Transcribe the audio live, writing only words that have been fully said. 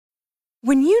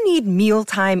When you need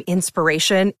mealtime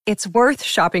inspiration, it's worth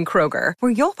shopping Kroger,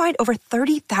 where you'll find over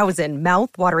 30,000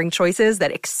 mouth-watering choices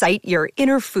that excite your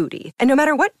inner foodie. And no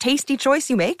matter what tasty choice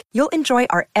you make, you'll enjoy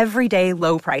our everyday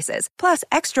low prices, plus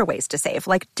extra ways to save,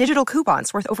 like digital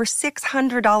coupons worth over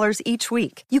 $600 each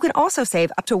week. You can also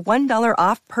save up to $1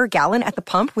 off per gallon at the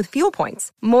pump with fuel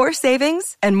points. More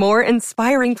savings and more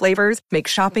inspiring flavors make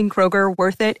shopping Kroger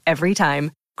worth it every time.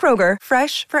 Kroger,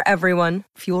 fresh for everyone.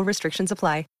 Fuel restrictions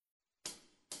apply.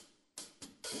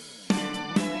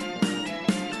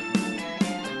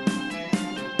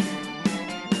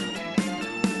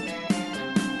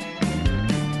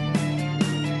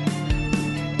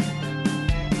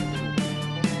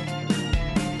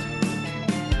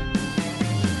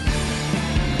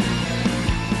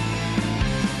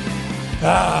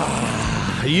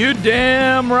 You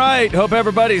damn right. Hope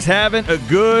everybody's having a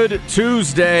good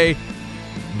Tuesday.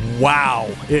 Wow,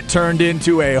 it turned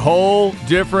into a whole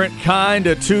different kind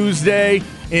of Tuesday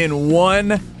in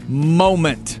one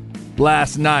moment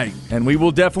last night, and we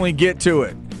will definitely get to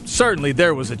it. Certainly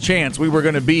there was a chance we were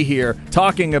going to be here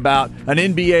talking about an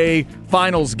NBA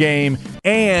Finals game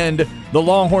and the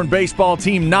Longhorn baseball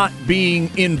team not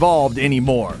being involved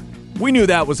anymore. We knew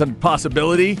that was a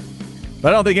possibility, but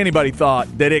I don't think anybody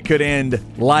thought that it could end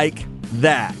like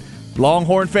that.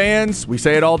 Longhorn fans, we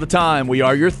say it all the time. We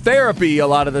are your therapy a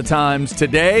lot of the times.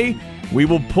 Today, we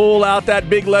will pull out that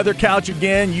big leather couch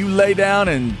again. You lay down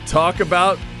and talk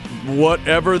about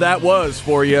whatever that was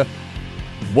for you.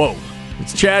 Whoa.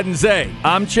 It's Chad and Zay.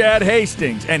 I'm Chad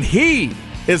Hastings, and he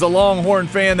is a Longhorn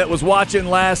fan that was watching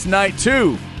last night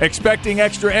too, expecting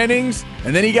extra innings,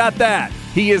 and then he got that.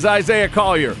 He is Isaiah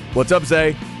Collier. What's up,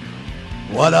 Zay?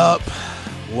 What up?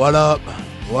 What up?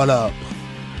 What up?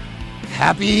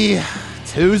 Happy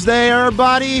Tuesday,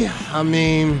 everybody. I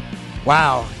mean,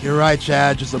 wow, you're right,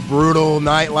 Chad. Just a brutal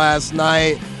night last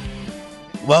night.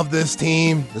 Love this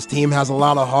team. This team has a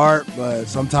lot of heart, but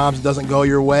sometimes it doesn't go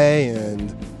your way,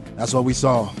 and that's what we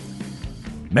saw.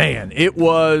 Man, it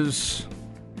was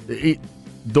the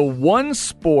one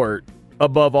sport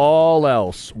above all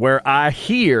else where I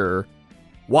hear,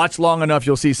 watch long enough,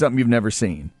 you'll see something you've never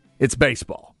seen. It's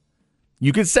baseball.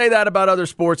 You could say that about other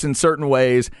sports in certain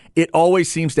ways. It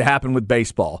always seems to happen with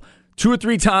baseball. 2 or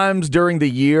 3 times during the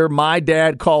year, my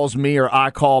dad calls me or I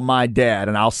call my dad,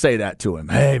 and I'll say that to him.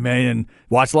 Hey, man,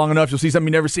 watch long enough, you'll see something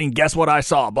you've never seen. Guess what I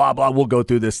saw? Blah, blah. We'll go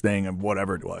through this thing and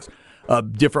whatever it was. A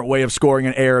different way of scoring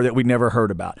an error that we never heard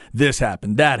about. This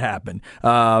happened. That happened.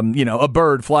 A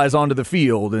bird flies onto the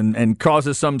field and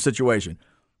causes some situation.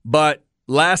 But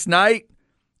last night,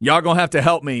 y'all going to have to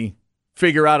help me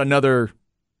figure out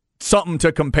something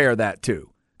to compare that to,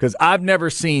 because I've never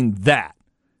seen that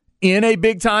in a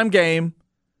big time game,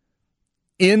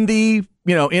 in a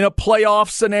playoff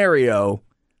scenario.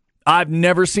 I've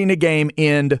never seen a game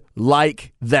end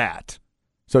like that.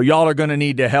 So y'all are going to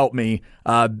need to help me.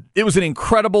 It was an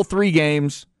incredible 3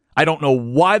 games. I don't know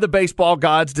why the baseball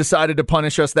gods decided to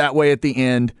punish us that way at the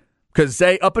end, because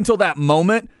up until that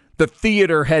moment, the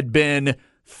theater had been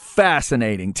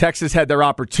fascinating. Texas had their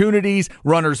opportunities,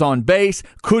 runners on base,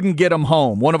 couldn't get them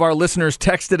home. One of our listeners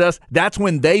texted us. That's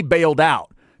when they bailed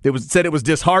out. Said it was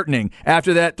disheartening.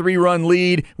 After that 3-run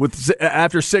lead,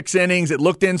 after 6 innings, it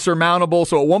looked insurmountable.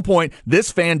 So at one point,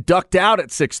 this fan ducked out at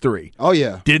 6-3. Oh,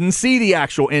 yeah. Didn't see the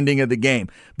actual ending of the game.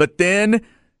 But then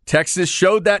Texas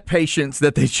showed that patience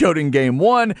that they showed in game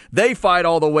 1. They fight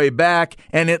all the way back,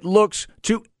 and it looks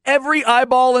to every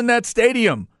eyeball in that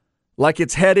stadium like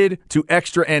it's headed to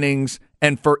extra innings,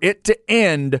 and for it to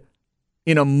end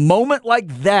in a moment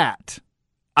like that,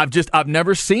 I've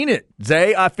never seen it.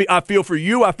 Zay, I feel for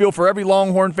you. I feel for every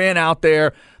Longhorn fan out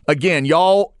there. Again,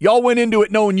 y'all went into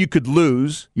it knowing you could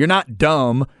lose. You're not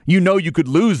dumb. You know you could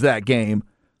lose that game,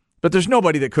 but there's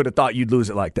nobody that could have thought you'd lose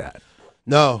it like that.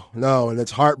 No, and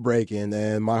it's heartbreaking,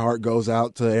 and my heart goes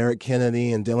out to Eric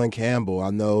Kennedy and Dylan Campbell. I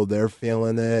know they're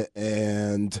feeling it,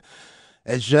 and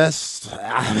it's just,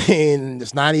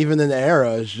 it's not even an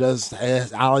era. It's just, I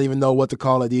don't even know what to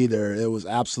call it either. It was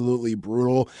absolutely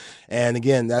brutal. And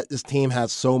again, this team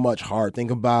has so much heart. Think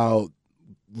about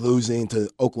losing to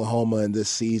Oklahoma in this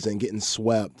season, getting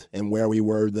swept and where we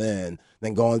were then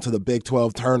going to the Big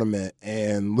 12 tournament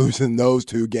and losing those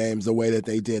 2 games the way that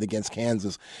they did against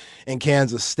Kansas and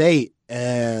Kansas State,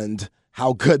 and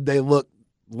how good they looked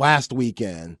last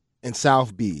weekend in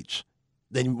South Beach.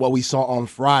 Then what we saw on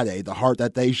Friday, the heart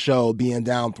that they showed being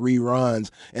down 3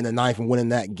 runs in the 9th and winning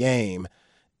that game.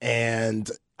 And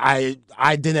I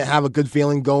didn't have a good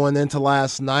feeling going into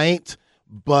last night,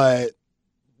 but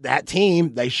that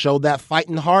team, they showed that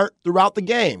fighting heart throughout the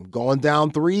game. Going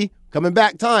down 3, coming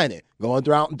back, tying it. Going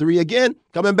down 3 again,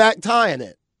 coming back, tying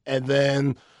it. And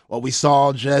then what we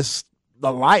saw, just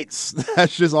the lights.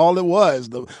 That's just all it was,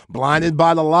 blinded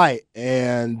by the light.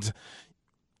 And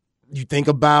you think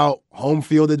about home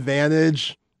field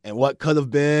advantage and what could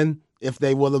have been if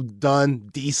they would have done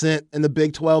decent in the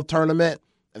Big 12 tournament,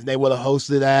 if they would have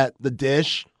hosted at the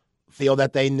Dish, field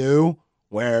that they knew,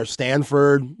 where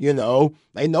Stanford, they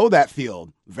know that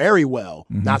field very well.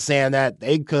 Mm-hmm. Not saying that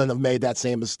they couldn't have made that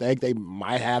same mistake. They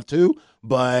might have to,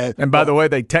 but... And by the way,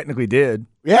 they technically did.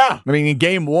 Yeah. I mean, in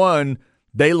game one,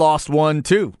 they lost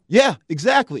 1-2. Yeah,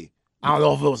 exactly. I don't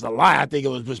know if it was a lie. I think it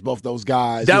was just both those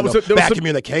guys. Bad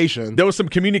communication. There was some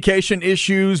communication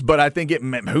issues, but I think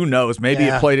who knows? Maybe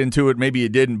it played into it, maybe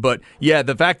it didn't. But, yeah,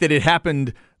 the fact that it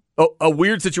happened, a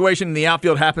weird situation in the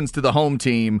outfield happens to the home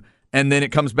team, and then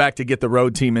it comes back to get the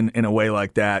road team in a way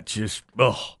like that. Just,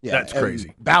 that's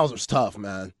crazy. Bowser's tough,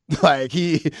 man. Like,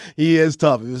 he is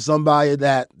tough. If it was somebody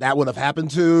that would have happened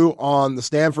to on the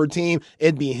Stanford team,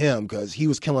 it'd be him because he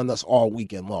was killing us all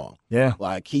weekend long. Yeah.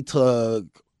 Like, he took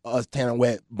a Tanner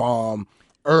Wet bomb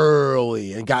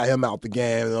early and got him out the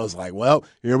game. And I was like, well,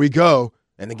 here we go.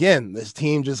 And again, this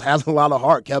team just has a lot of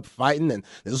heart, kept fighting, and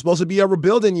this was supposed to be a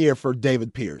rebuilding year for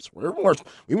David Pierce. We weren't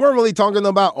really talking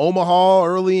about Omaha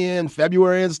early in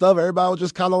February and stuff. Everybody was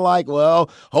just kind of like, well,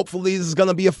 hopefully this is going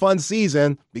to be a fun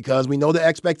season because we know the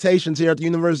expectations here at the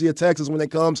University of Texas when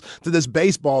it comes to this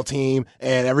baseball team,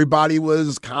 and everybody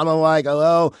was kind of like,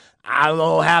 well, I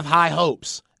don't have high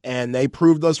hopes. And they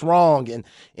proved us wrong. And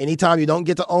anytime you don't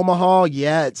get to Omaha,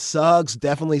 yeah, it sucks.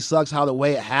 Definitely sucks how the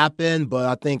way it happened. But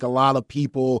I think a lot of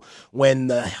people, when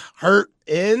the hurt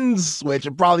ends, which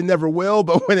it probably never will,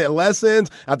 but when it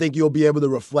lessens, I think you'll be able to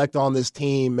reflect on this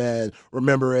team and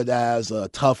remember it as a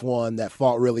tough one that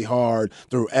fought really hard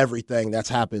through everything that's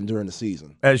happened during the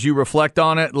season. As you reflect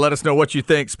on it, let us know what you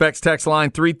think. Specs text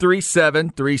line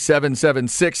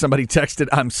 337-3776. Somebody texted,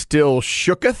 I'm still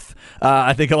shooketh.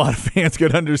 I think a lot of fans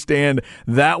could understand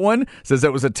that one. Says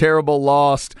that was a terrible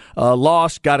loss.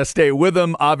 Got to stay with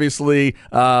them. Obviously,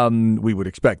 we would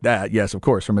expect that. Yes, of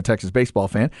course, from a Texas baseball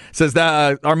fan. Says that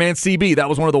our man CB, that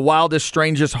was one of the wildest,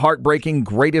 strangest, heartbreaking,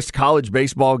 greatest college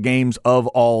baseball games of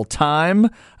all time.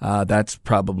 That's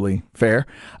probably fair.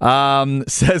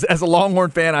 Says, as a Longhorn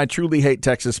fan, I truly hate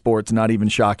Texas sports. Not even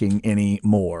shocking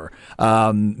anymore.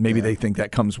 Maybe they think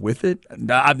that comes with it.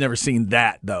 I've never seen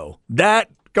that, though.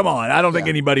 Come on. I don't think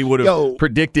anybody would have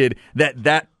predicted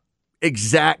that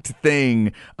exact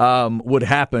thing would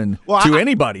happen to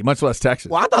anybody, much less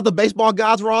Texas. Well, I thought the baseball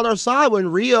gods were on our side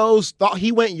when Rios thought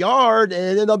he went yard and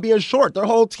it ended up being short. Their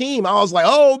whole team. I was like,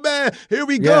 oh, man, here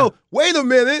we go. Wait a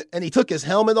minute. And he took his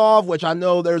helmet off, which I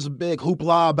know there's a big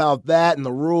hoopla about that and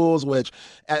the rules, which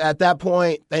at that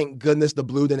point, thank goodness the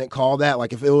blue didn't call that.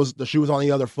 Like if it was the shoe was on the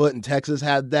other foot and Texas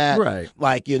had that, right?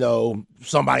 Like,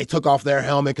 somebody took off their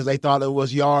helmet because they thought it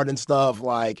was yard and stuff.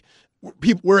 Like,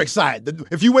 we're excited.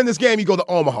 If you win this game, you go to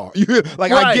Omaha.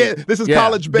 Right. I get this is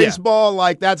college baseball. Yeah.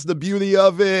 Like, that's the beauty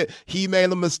of it. He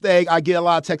made a mistake. I get a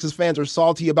lot of Texas fans are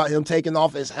salty about him taking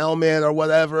off his helmet or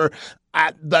whatever.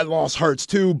 That loss hurts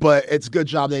too, but it's a good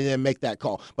job they didn't make that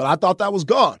call. But I thought that was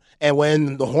gone. And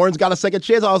when the Horns got a second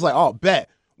chance, I was like, oh, bet.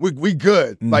 We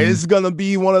good. Mm-hmm. Like, this is going to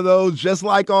be one of those, just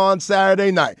like on Saturday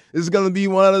night. This is going to be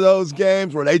one of those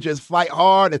games where they just fight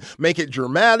hard and make it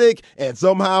dramatic, and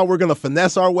somehow we're going to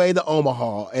finesse our way to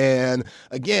Omaha. And,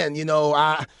 again,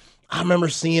 I remember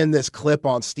seeing this clip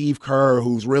on Steve Kerr,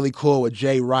 who's really cool with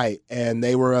Jay Wright, and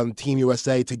they were on Team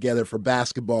USA together for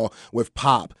basketball with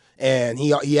Pop. And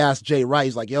he asked Jay Wright,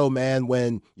 he's like, yo, man,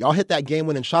 when y'all hit that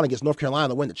game-winning shot against North Carolina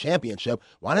to win the championship,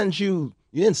 why didn't you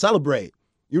didn't celebrate?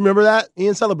 You remember that? He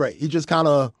didn't celebrate. He just kind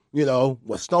of,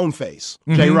 was stone face,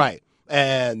 Jay Wright.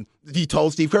 And he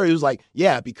told Steve Curry, he was like,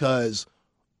 yeah, because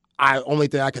only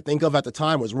thing I could think of at the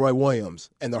time was Roy Williams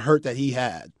and the hurt that he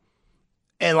had.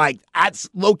 And, like, that's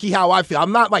low-key how I feel.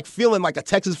 I'm not, like, feeling like a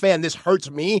Texas fan, this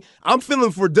hurts me. I'm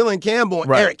feeling for Dylan Campbell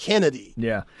and Eric Kennedy.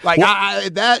 Yeah. Like,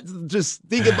 just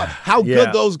thinking about how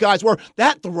good those guys were.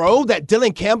 That throw that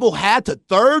Dylan Campbell had to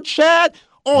third, Chad,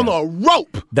 on a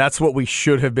rope. That's what we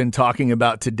should have been talking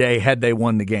about today had they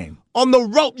won the game. On the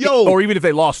rope, yo. Or even if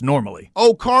they lost normally.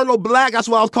 Oh, Cardinal Black, that's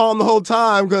what I was calling him the whole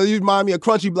time because he reminded me of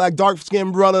Crunchy Black,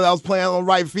 dark-skinned brother that was playing on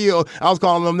right field. I was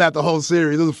calling him that the whole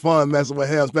series. It was fun messing with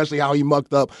him, especially how he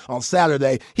mucked up on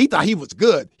Saturday. He thought he was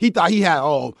good. He thought he had,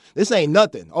 this ain't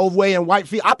nothing. Old way in right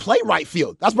field. I play right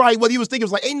field. That's probably what he was thinking.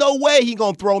 He was like, ain't no way he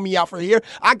gonna throw me out for here.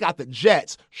 I got the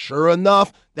Jets. Sure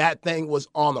enough, that thing was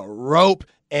on a rope.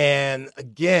 And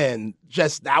again,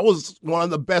 that was one of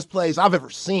the best plays I've ever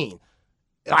seen.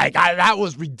 Like, that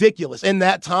was ridiculous in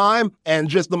that time, and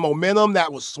just the momentum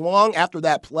that was swung after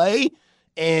that play.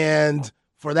 And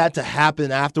for that to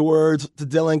happen afterwards to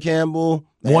Dylan Campbell.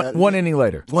 One inning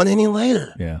later.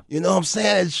 Yeah. You know what I'm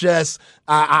saying? It's just,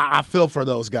 I feel for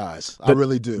those guys. I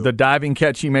really do. The diving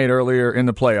catch he made earlier in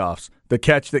the playoffs, the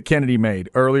catch that Kennedy made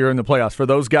earlier in the playoffs, for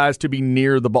those guys to be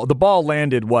near the ball. The ball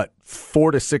landed,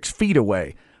 4 to 6 feet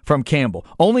away from Campbell.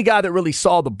 Only guy that really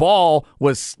saw the ball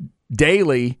was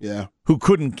Daly, who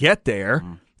couldn't get there.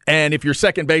 And if your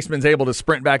second baseman's able to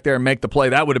sprint back there and make the play,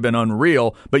 that would have been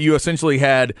unreal. But you essentially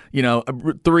had,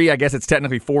 3, I guess it's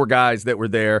technically 4 guys that were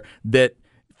there that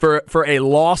for a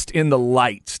lost in the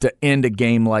lights to end a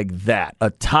game like that, a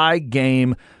tie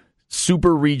game,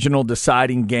 super regional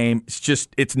deciding game.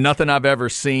 It's nothing I've ever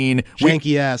seen.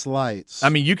 Janky-ass lights. I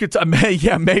mean, you could,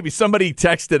 maybe somebody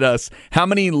texted us, how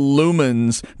many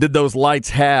lumens did those lights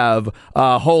have?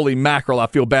 Holy mackerel, I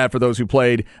feel bad for those who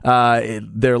played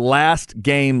their last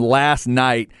game last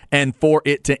night and for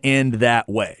it to end that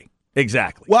way.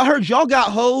 Exactly. Well, I heard y'all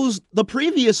got hosed the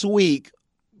previous week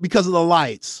because of the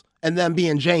lights and them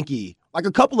being janky, like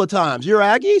a couple of times. You're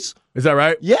Aggies? Is that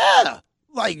right? Yeah.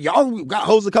 Like, y'all got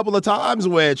hosed a couple of times,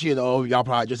 which, y'all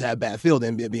probably just had bad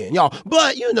fielding being y'all.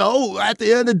 But, at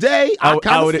the end of the day, I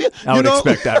would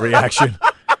expect that reaction.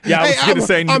 Yeah, I was going to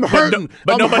say, I'm hurting.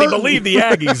 But nobody believed the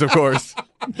Aggies, of course.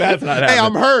 That's not happening. Hey,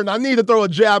 I'm hurting. I need to throw a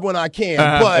jab when I can.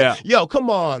 Come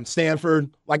on, Stanford.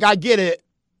 Like, I get it.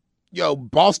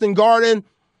 Boston Garden,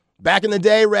 back in the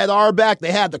day, Red Auerbach,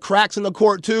 they had the cracks in the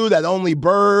court, too, that only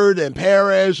Bird and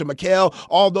Parrish and McHale,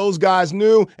 all those guys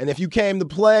knew. And if you came to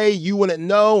play, you wouldn't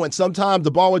know. And sometimes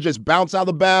the ball would just bounce out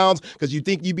of bounds because you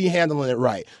think you'd be handling it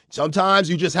right. Sometimes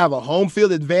you just have a home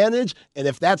field advantage. And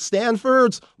if that's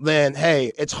Stanford's, then,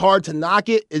 hey, it's hard to knock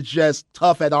it. It's just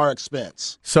tough at our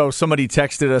expense. So somebody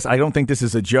texted us, I don't think this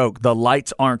is a joke, the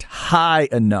lights aren't high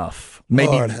enough.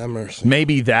 Lord have mercy.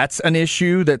 Maybe that's an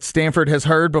issue that Stanford has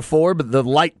heard before, but the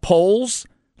light poles,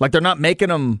 like they're not making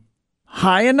them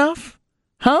high enough?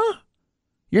 Huh?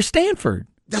 You're Stanford.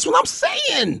 That's what I'm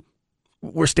saying.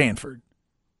 We're Stanford.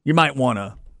 You might want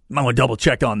to double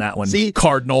check on that one,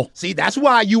 Cardinal. See, that's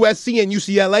why USC and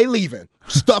UCLA leaving.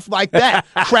 Stuff like that,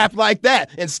 crap like that.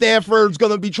 And Stanford's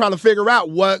going to be trying to figure out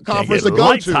what conference to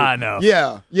go to. High enough.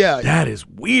 Yeah. That is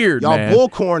weird, Y'all man.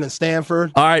 bullcorn in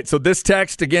Stanford. All right, so this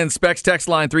text, again, Specs text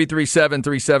line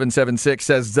 337-3776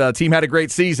 says, team had a great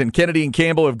season. Kennedy and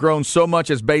Campbell have grown so much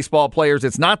as baseball players.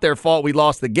 It's not their fault we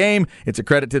lost the game. It's a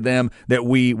credit to them that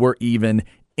we were even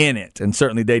in it, and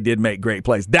certainly they did make great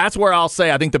plays. That's where I'll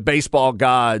say I think the baseball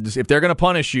gods, if they're going to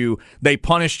punish you, they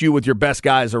punished you with your best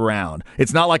guys around.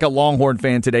 It's not like a Longhorn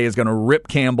fan today is going to rip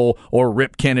Campbell or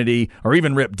rip Kennedy or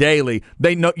even rip Daly.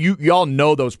 They know y'all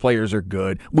know those players are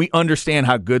good. We understand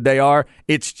how good they are.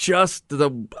 It's just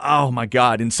oh my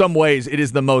God, in some ways it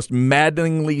is the most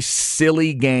maddeningly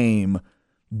silly game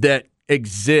that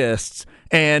exists.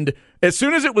 And as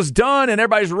soon as it was done and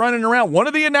everybody's running around, one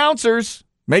of the announcers,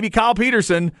 maybe Kyle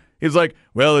Peterson, is like,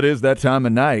 well, it is that time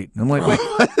of night. I'm like, wait,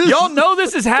 y'all know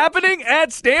this is happening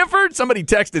at Stanford? Somebody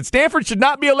texted, Stanford should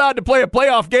not be allowed to play a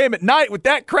playoff game at night with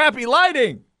that crappy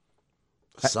lighting.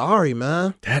 Sorry,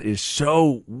 man. That is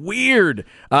so weird.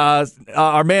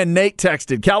 Our man Nate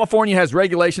texted, California has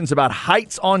regulations about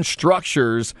heights on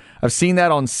structures. I've seen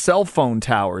that on cell phone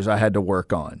towers I had to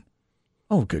work on.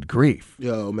 Oh, good grief.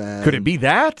 Yo, man. Could it be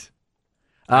that?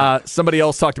 Somebody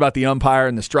else talked about the umpire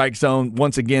in the strike zone.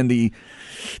 Once again, it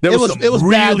was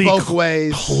really bad both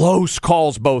ways. Close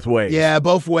calls both ways. Yeah,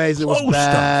 both ways. It was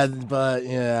bad, stuff. But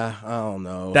yeah, I don't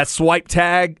know. That swipe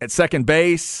tag at second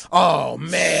base. Oh,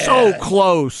 man. So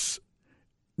close.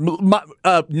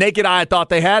 Naked eye thought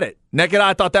they had it. Naked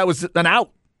eye thought that was an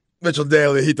out. Mitchell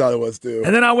Daly, he thought it was too.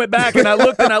 And then I went back and I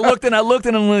looked and I looked and I looked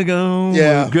and I'm like, oh,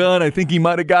 my God, I think he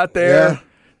might have got there. Yeah.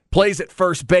 Plays at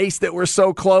first base that were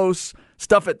so close.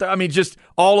 Stuff just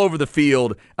all over the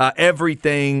field.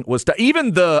 Everything was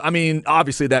even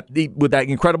obviously with that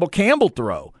incredible Campbell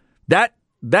throw, that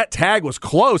tag was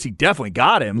close. He definitely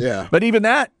got him. Yeah. But even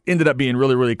that ended up being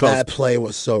really, really close. That play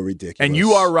was so ridiculous. And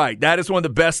you are right. That is one of the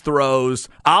best throws.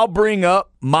 I'll bring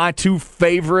up my two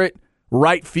favorite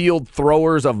right field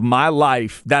throwers of my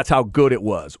life. That's how good it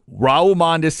was. Raul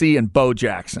Mondesi and Bo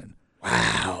Jackson.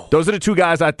 Wow. Those are the two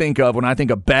guys I think of when I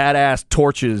think of badass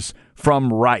torches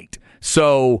from right.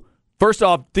 So, first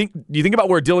off, you think about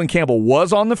where Dylan Campbell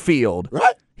was on the field,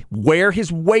 right? Where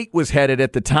his weight was headed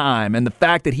at the time, and the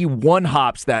fact that he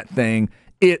one-hops that thing,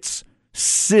 it's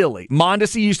silly.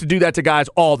 Mondesi used to do that to guys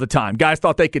all the time. Guys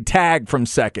thought they could tag from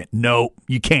second. Nope,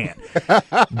 you can't.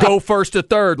 Go first to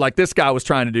third like this guy was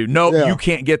trying to do. Nope, You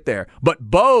can't get there. But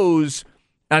Bo's,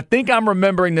 I think I'm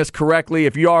remembering this correctly.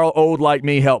 If you are old like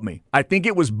me, help me. I think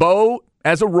it was Bo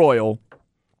as a Royal.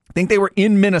 I think they were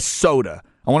in Minnesota.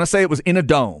 I want to say it was in a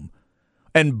dome.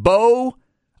 And Bo,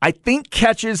 I think,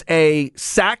 catches a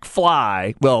sack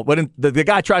fly. Well, when the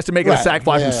guy tries to make it a sack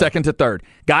fly from second to third.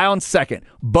 Guy on second.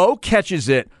 Bo catches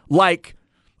it like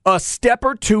a step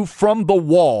or two from the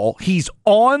wall. He's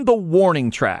on the warning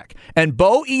track. And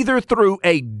Bo either threw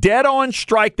a dead-on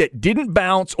strike that didn't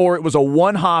bounce or it was a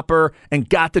one-hopper and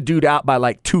got the dude out by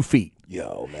like 2 feet.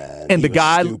 Yo, man. And the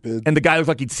guy looked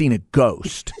like he'd seen a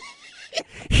ghost.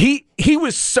 He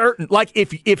was certain, like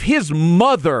if his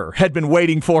mother had been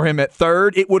waiting for him at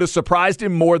third, it would have surprised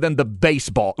him more than the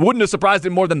baseball. It wouldn't have surprised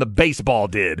him more than the baseball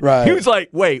did. Right. He was like,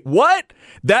 wait, what?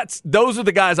 Those are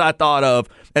the guys I thought of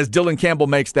as Dylan Campbell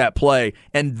makes that play.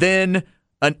 And then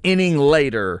an inning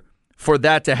later, for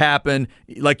that to happen,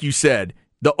 like you said,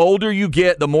 the older you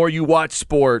get, the more you watch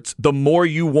sports, the more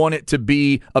you want it to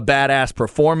be a badass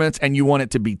performance and you want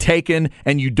it to be taken,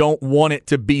 and you don't want it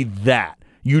to be that.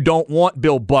 You don't want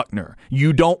Bill Buckner.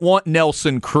 You don't want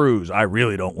Nelson Cruz. I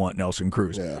really don't want Nelson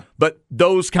Cruz. Yeah. But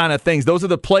those kind of things, those are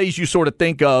the plays you sort of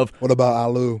think of. What about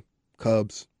Alou,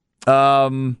 Cubs?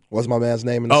 What's my man's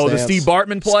name in the the Steve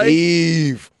Bartman play?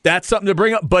 Steve. That's something to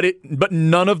bring up, but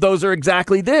none of those are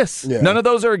exactly this. Yeah. None of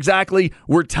those are exactly,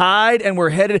 we're tied and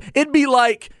we're headed. It'd be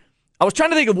like, I was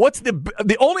trying to think of what's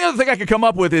the only other thing I could come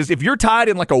up with is if you're tied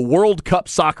in like a World Cup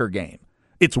soccer game.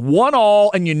 It's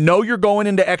 1-1, and you know you're going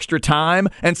into extra time,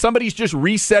 and somebody's just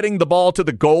resetting the ball to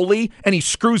the goalie, and he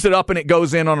screws it up, and it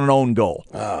goes in on an own goal.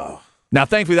 Oh. Now,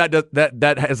 thankfully,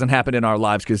 that hasn't happened in our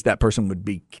lives because that person would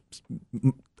be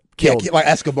killed. Yeah, like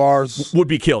Escobar's. Would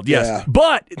be killed, yes. Yeah.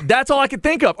 But that's all I could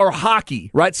think of. Or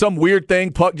hockey, right? Some weird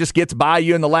thing, puck just gets by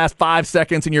you in the last 5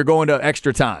 seconds, and you're going to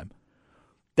extra time.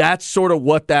 That's sort of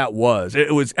what that was.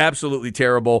 It was absolutely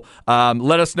terrible.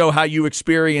 Let us know how you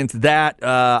experienced that.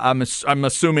 I'm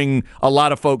assuming a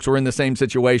lot of folks were in the same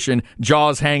situation.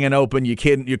 Jaws hanging open. You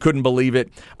couldn't believe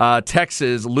it.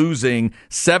 Texas losing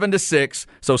 7-6.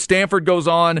 So Stanford goes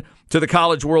on to the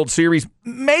College World Series.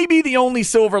 Maybe the only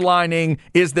silver lining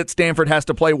is that Stanford has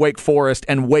to play Wake Forest,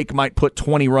 and Wake might put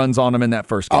 20 runs on them in that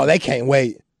first game. Oh, they can't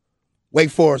wait. Wake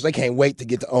Forest, they can't wait to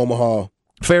get to Omaha.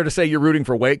 Fair to say you're rooting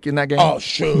for Wake in that game? Oh,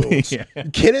 shoot. Yeah. You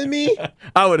kidding me?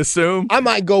 I would assume. I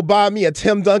might go buy me a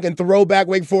Tim Duncan throwback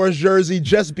Wake Forest jersey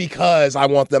just because I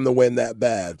want them to win that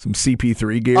bad. Some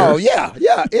CP3 gear. Oh, yeah,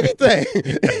 anything.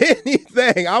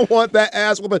 Anything. I want that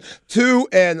ass whooping. 2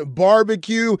 and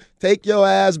barbecue. Take your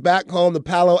ass back home to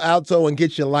Palo Alto and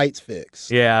get your lights fixed.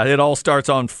 Yeah, it all starts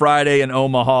on Friday in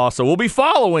Omaha, so we'll be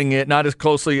following it, not as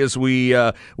closely as we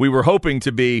were hoping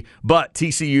to be, but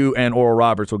TCU and Oral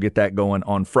Roberts will get that going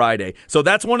on Friday. So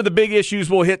that's one of the big issues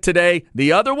we'll hit today.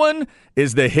 The other one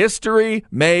is the history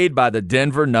made by the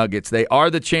Denver Nuggets. They are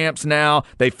the champs now.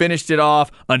 They finished it off,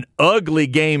 an ugly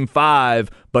Game 5,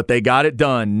 but they got it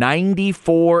done,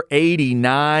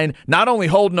 94-89. Not only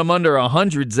holding them under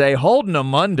 100, Zay, holding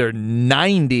them under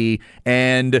 90,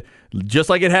 and just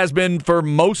like it has been for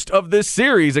most of this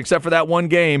series, except for that one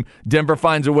game, Denver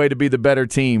finds a way to be the better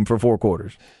team for 4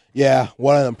 quarters. Yeah,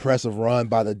 what an impressive run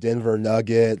by the Denver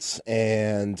Nuggets,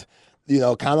 and,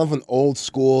 kind of an old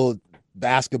school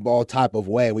basketball type of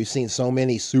way. We've seen so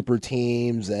many super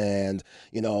teams and,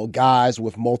 guys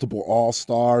with multiple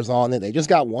all-stars on it. They just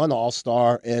got one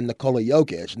all-star in Nikola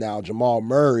Jokic. Now, Jamal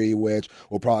Murray, which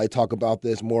we'll probably talk about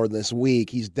this more this week,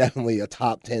 he's definitely a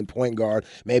top 10 point guard,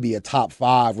 maybe a top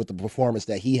 5 with the performance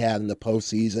that he had in the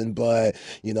postseason. But,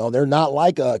 they're not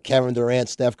like a Kevin Durant,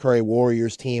 Steph Curry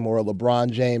Warriors team or a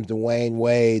LeBron James, Dwayne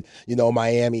Wade,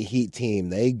 Miami Heat team.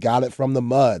 They got it from the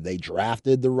mud. They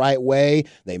drafted the right way.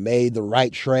 They made the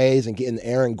right trades and getting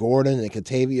Aaron Gordon and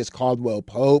Kentavious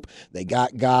Caldwell-Pope. They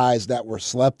got guys that were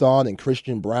slept on and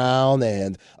Christian Brown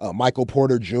and Michael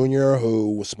Porter Jr.,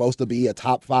 who was supposed to be a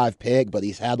top 5 pick, but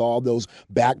he's had all those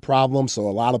back problems, so a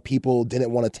lot of people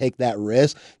didn't want to take that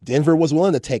risk. Denver was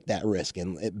willing to take that risk,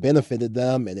 and it benefited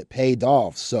them, and it paid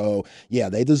off. So, yeah,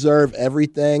 they deserve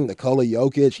everything. Nikola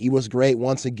Jokic, he was great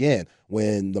once again.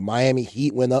 When the Miami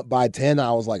Heat went up by 10,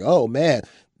 I was like, oh, man,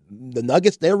 the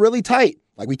Nuggets, they're really tight.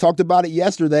 Like we talked about it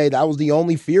yesterday, that was the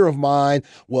only fear of mine,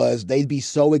 was they'd be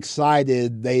so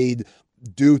excited they'd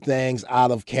do things out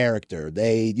of character.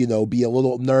 They'd, be a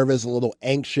little nervous, a little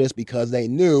anxious because they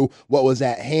knew what was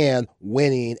at hand,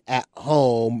 winning at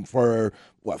home for,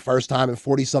 first time in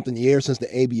 40-something years since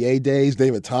the ABA days,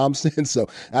 David Thompson. So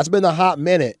that's been a hot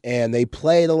minute, and they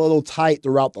played a little tight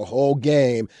throughout the whole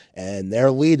game, and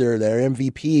their leader, their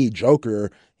MVP,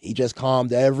 Joker, he just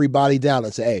calmed everybody down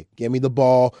and said, hey, give me the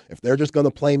ball. If they're just going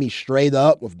to play me straight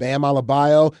up with Bam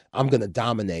Adebayo, I'm going to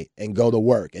dominate and go to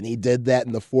work. And he did that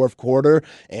in the fourth quarter.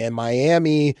 And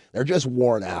Miami, they're just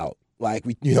worn out. Like,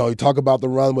 you talk about the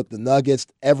run with the Nuggets,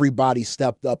 everybody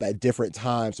stepped up at different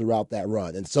times throughout that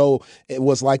run. And so it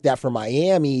was like that for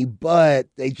Miami, but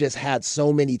they just had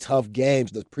so many tough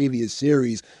games the previous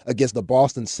series against the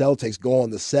Boston Celtics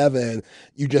going to 7.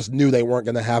 You just knew they weren't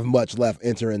going to have much left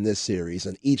entering this series.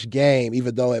 And each game,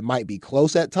 even though it might be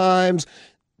close at times,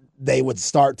 they would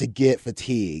start to get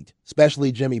fatigued,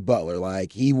 especially Jimmy Butler.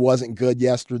 Like, he wasn't good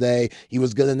yesterday. He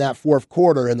was good in that fourth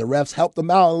quarter, and the refs helped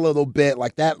him out a little bit.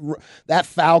 Like, that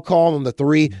foul call on the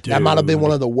 3, that might have been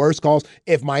one of the worst calls.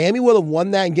 If Miami would have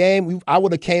won that game, I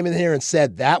would have came in here and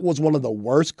said that was one of the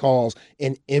worst calls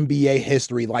in NBA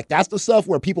history. Like, that's the stuff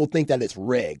where people think that it's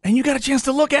rigged. And you got a chance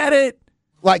to look at it.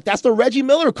 Like, that's the Reggie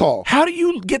Miller call. How do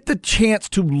you get the chance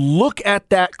to look at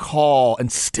that call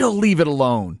and still leave it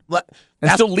alone?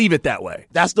 And still leave it that way?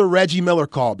 That's the Reggie Miller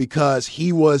call, because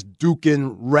he was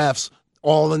duking refs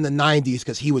all in the 90s,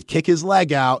 because he would kick his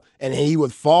leg out and he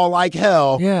would fall like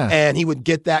hell, and he would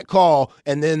get that call,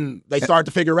 and then they started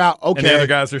to figure out, okay. And the other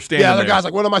guys are standing there. The other guys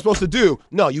like, what am I supposed to do?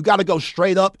 No, you got to go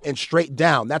straight up and straight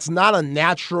down. That's not a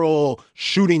natural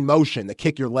shooting motion to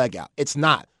kick your leg out. It's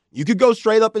not. You could go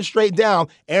straight up and straight down.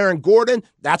 Aaron Gordon,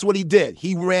 that's what he did.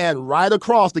 He ran right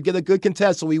across to get a good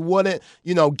contest so he wouldn't,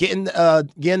 get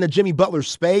into Jimmy Butler's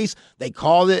space. They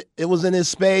called it. It was in his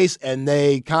space, and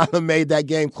they kind of made that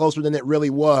game closer than it really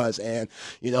was. And,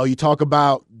 you talk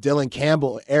about Dylan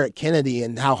Campbell, Eric Kennedy,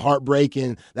 and how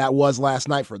heartbreaking that was last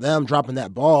night for them, dropping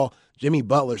that ball. Jimmy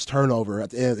Butler's turnover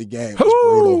at the end of the game was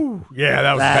brutal. Yeah,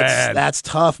 that was bad. That's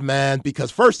tough, man, because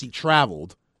first he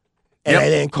traveled, and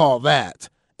they didn't call that.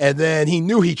 And then he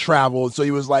knew he traveled, so he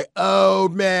was like, oh,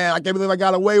 man, I can't believe I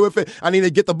got away with it. I need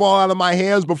to get the ball out of my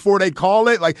hands before they call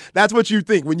it. Like, that's what you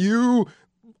think. When you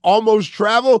almost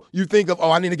travel, you think of,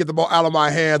 I need to get the ball out of my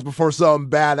hands before something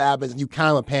bad happens, and you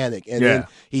kind of panic. And then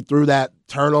he threw that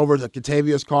turnover to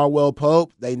Kentavious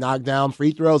Caldwell-Pope. They knocked down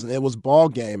free throws, and it was ball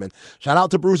game. And shout out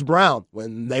to Bruce Brown.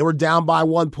 When they were down by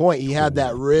 1 point, he had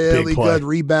that really good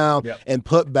rebound and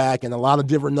put back, and a lot of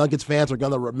different Nuggets fans are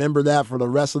going to remember that for the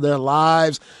rest of their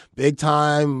lives. Big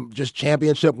time, just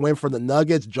championship win for the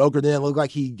Nuggets. Joker didn't look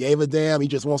like he gave a damn. He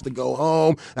just wants to go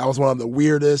home. That was one of the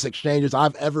weirdest exchanges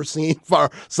I've ever seen for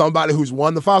somebody who's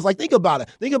won the finals. Like, think about it.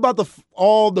 Think about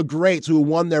all the greats who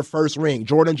won their first ring.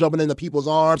 Jordan jumping into people's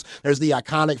arms. There's the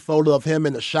iconic photo of him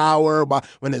in the shower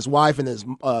when his wife and his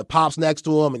pops next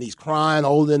to him, and he's crying,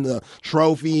 holding the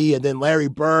trophy. And then Larry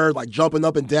Bird, like, jumping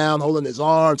up and down, holding his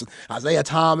arms. Isaiah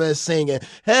Thomas singing,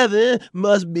 heaven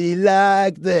must be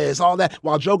like this, all that.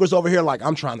 While Joker's over here like,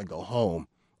 I'm trying to go home.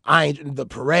 The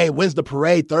parade. When's the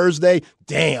parade? Thursday?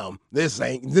 Damn, this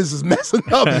is messing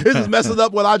up. This is messing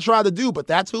up what I try to do, but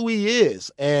that's who he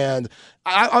is. And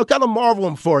I kind of marvel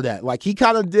him for that. Like, he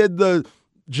kind of did the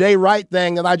Jay Wright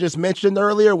thing that I just mentioned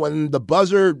earlier. When the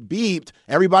buzzer beeped,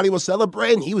 everybody was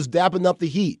celebrating. He was dapping up the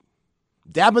Heat.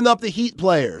 Dapping up the Heat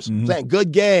players. Saying,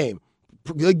 good game,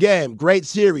 great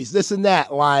series, this and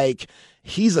that. Like,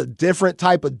 he's a different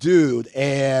type of dude,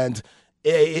 and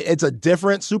it's a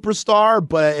different superstar,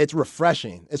 but it's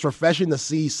refreshing. It's refreshing to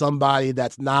see somebody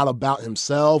that's not about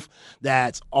himself,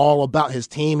 that's all about his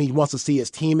team. He wants to see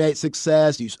his teammates'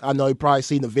 success. I know you've probably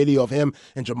seen the video of him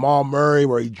and Jamal Murray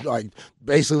where he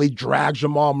basically dragged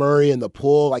Jamal Murray in the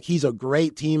pool. Like, he's a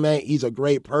great teammate. He's a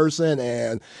great person,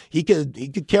 and he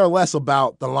could care less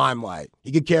about the limelight.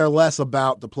 He could care less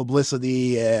about the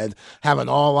publicity and having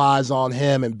all eyes on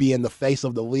him and being the face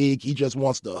of the league. He just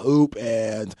wants to hoop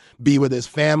and be with his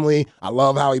family. I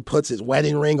love how he puts his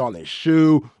wedding ring on his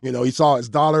shoe. He saw his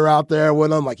daughter out there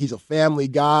with him. Like, he's a family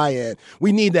guy, and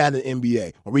we need that in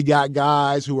NBA, where we got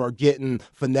guys who are getting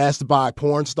finessed by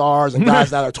porn stars and guys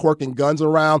that are twerking guns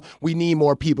around. We need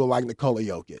more people like Nikola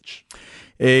Jokic.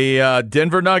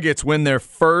 Denver Nuggets win their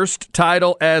first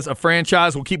title as a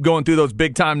franchise. We'll keep going through those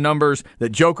big-time numbers that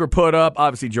Joker put up.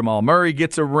 Obviously, Jamal Murray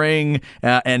gets a ring.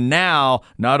 And now,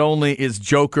 not only is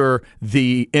Joker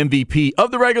the MVP of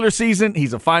the regular season,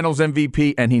 he's a finals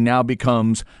MVP, and he now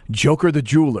becomes Joker the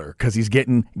Jeweler because he's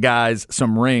getting guys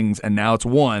some rings, and now it's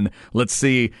one. Let's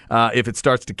see if it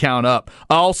starts to count up.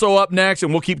 Also up next,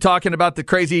 and we'll keep talking about the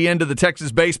crazy end of the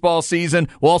Texas baseball season.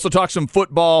 We'll also talk some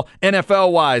football,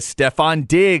 NFL-wise. Stephon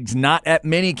Diggs not at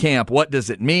minicamp. What does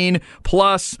it mean?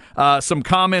 Plus, some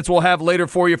comments we'll have later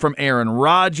for you from Aaron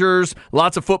Rodgers.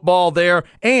 Lots of football there.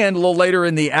 And a little later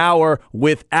in the hour,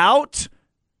 without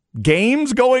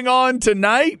games going on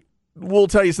tonight, we'll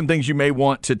tell you some things you may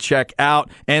want to check out.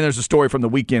 And there's a story from the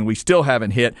weekend we still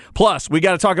haven't hit. Plus, we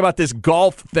got to talk about this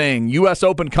golf thing. U.S.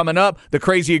 Open coming up, the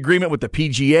crazy agreement with the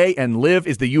PGA and LIV.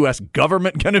 Is the U.S.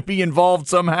 government going to be involved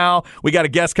somehow? We got a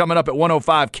guest coming up at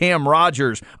 1:05, Cam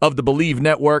Rogers of the Believe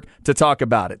Network, to talk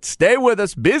about it. Stay with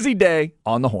us. Busy day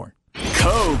on the Horn.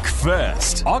 Coke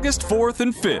Fest, August 4th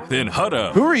and 5th in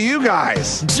Hutto. Who are you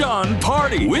guys? John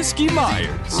Party, Whiskey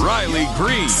Myers, Riley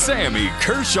Green, Sammy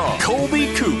Kershaw,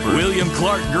 Colby Cooper, William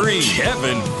Clark Green,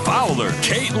 Kevin Fowler,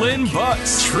 Caitlin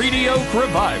Butts, Treaty Oak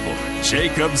Revival,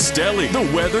 Jacob Stelly, The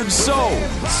Weathered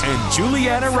Souls, and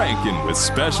Juliana Rankin with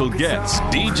special guest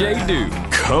DJ Duke.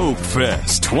 Coke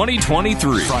Fest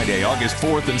 2023, Friday, August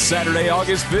 4th and Saturday,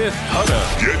 August 5th,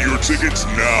 Hutto. Get your tickets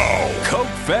now.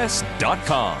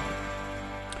 CokeFest.com.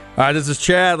 All right, this is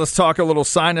Chad. Let's talk a little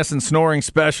sinus and snoring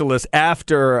specialist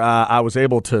after I was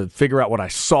able to figure out what I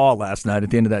saw last night at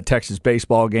the end of that Texas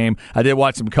baseball game. I did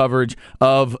watch some coverage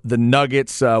of the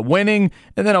Nuggets winning,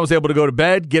 and then I was able to go to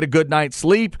bed, get a good night's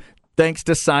sleep, thanks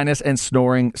to sinus and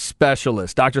snoring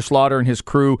specialist. Dr. Slaughter and his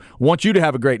crew want you to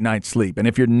have a great night's sleep. And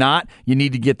if you're not, you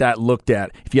need to get that looked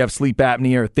at. If you have sleep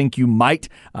apnea or think you might,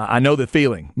 I know the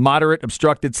feeling. Moderate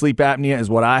obstructed sleep apnea is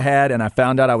what I had, and I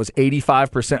found out I was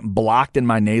 85% blocked in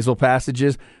my nasal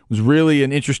passages. It was really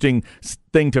an interesting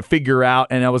thing to figure out,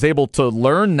 and I was able to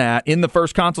learn that in the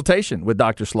first consultation with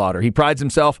Dr. Slaughter. He prides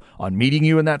himself on meeting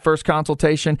you in that first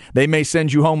consultation. They may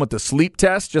send you home with a sleep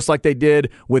test, just like they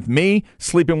did with me.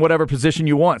 Sleep in whatever position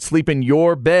you want. Sleep in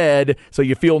your bed so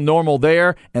you feel normal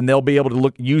there, and they'll be able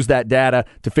to use that data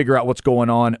to figure out what's going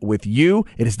on with you.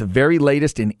 It is the very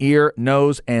latest in ear,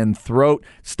 nose, and throat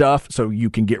stuff, so you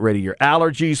can get rid of your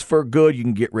allergies for good. You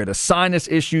can get rid of sinus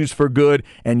issues for good,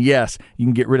 and yes, you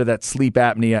can get rid of that sleep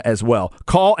apnea as well.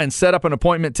 Call and set up an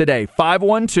appointment today,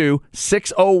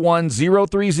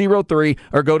 512-601-0303,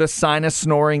 or go to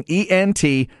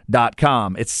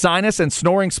sinussnoringent.com. It's sinus and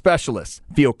snoring specialists.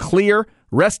 Feel clear,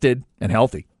 rested, and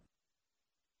healthy.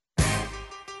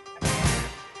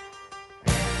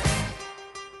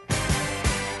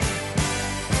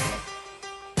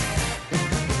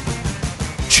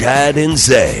 Chad and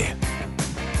Zay.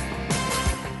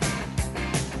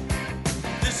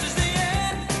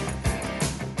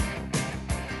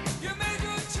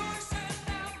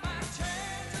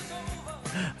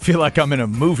 I feel like I'm in a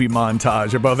movie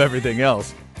montage above everything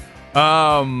else.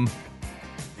 I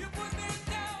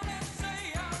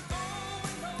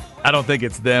don't think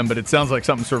it's them, but it sounds like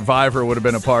something Survivor would have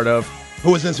been a part of.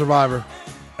 Who was in Survivor?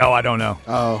 Oh, I don't know.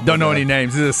 Oh, don't know any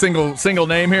names. Is it a single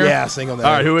name here? Yeah, single name.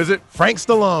 All right, who is it? Frank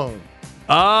Stallone.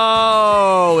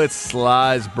 Oh, it's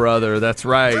Sly's brother. That's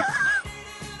right.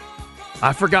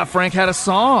 I forgot Frank had a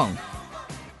song.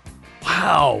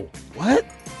 Wow. What?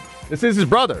 This is his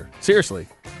brother. Seriously.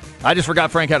 I just forgot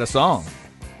Frank had a song.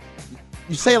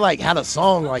 You say like had a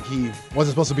song like he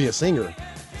wasn't supposed to be a singer.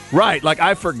 Right, like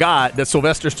I forgot that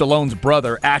Sylvester Stallone's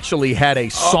brother actually had a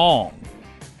song.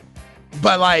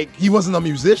 But like he wasn't a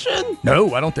musician?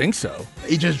 No, I don't think so.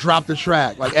 He just dropped the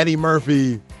track like Eddie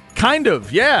Murphy. Kind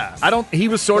of, yeah. He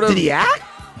was sort of... Did he act?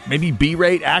 Maybe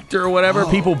B-rate actor or whatever.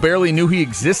 Oh. People barely knew he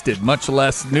existed, much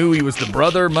less knew he was the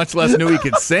brother, much less knew he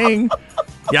could sing.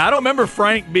 Yeah, I don't remember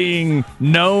Frank being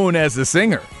known as a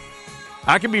singer.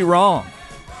 I could be wrong.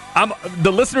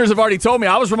 The listeners have already told me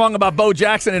I was wrong about Bo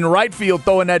Jackson in right field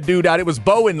throwing that dude out. It was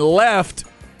Bo in left,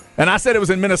 and I said it was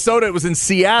in Minnesota. It was in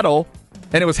Seattle,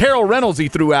 and it was Harold Reynolds he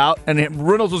threw out, and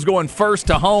Reynolds was going first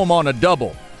to home on a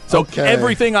double. So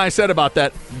everything I said about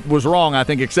that was wrong, I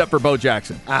think, except for Bo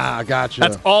Jackson. Ah, gotcha.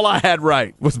 That's all I had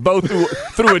right, was Bo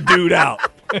threw a dude out.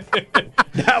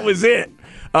 That was it.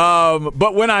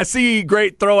 But when I see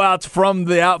great throwouts from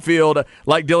the outfield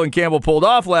like Dylan Campbell pulled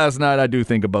off last night, I do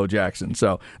think of Bo Jackson.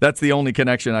 So that's the only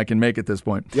connection I can make at this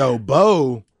point. Yo,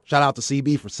 Bo, shout out to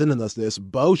CB for sending us this.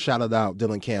 Bo shouted out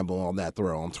Dylan Campbell on that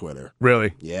throw on Twitter.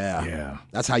 Really? Yeah. Yeah.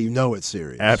 That's how you know it's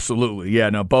serious. Absolutely. Yeah,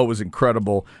 no, Bo was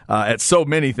incredible at so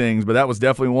many things, but that was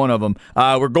definitely one of them.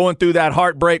 We're going through that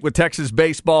heartbreak with Texas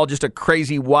baseball, just a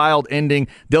crazy, wild ending.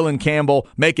 Dylan Campbell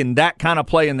making that kind of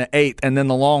play in the 8th, and then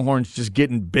the Longhorns just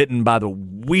getting bitten by the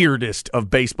weirdest of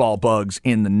baseball bugs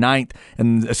in the 9th,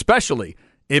 and especially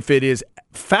if it is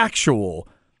factual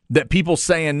that people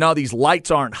saying, no, these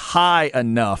lights aren't high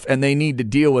enough and they need to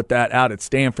deal with that out at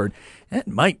Stanford. That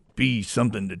might be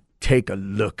something to take a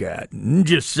look at. I'm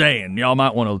just saying, y'all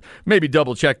might want to maybe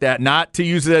double check that, not to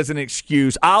use it as an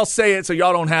excuse. I'll say it so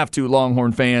y'all don't have to,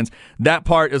 Longhorn fans. That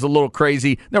part is a little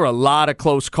crazy. There were a lot of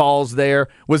close calls there.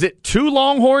 Was it 2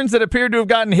 Longhorns that appeared to have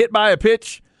gotten hit by a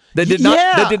pitch? that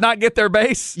did not get their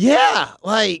base? Yeah,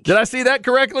 like, did I see that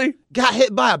correctly? Got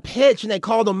hit by a pitch and they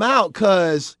called him out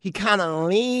because he kind of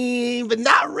leaned, but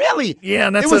not really. Yeah,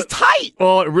 and it was tight.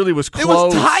 Well, it really was close. It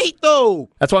was tight though.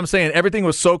 That's what I'm saying. Everything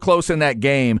was so close in that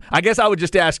game. I guess I would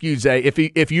just ask you, Zay,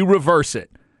 if you reverse it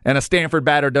and a Stanford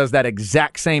batter does that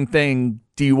exact same thing,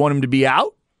 do you want him to be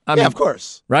out? I mean, of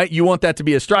course. Right? You want that to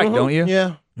be a strike, don't you?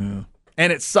 Yeah.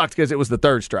 And it sucked because it was the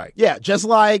third strike. Yeah, just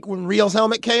like when Rio's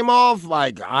helmet came off,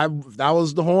 like that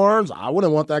was the horns. I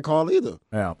wouldn't want that call either.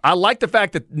 Yeah, I like the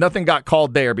fact that nothing got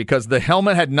called there because the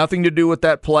helmet had nothing to do with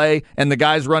that play, and the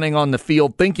guys running on the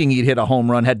field thinking he'd hit a home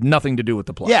run had nothing to do with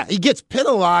the play. Yeah, he gets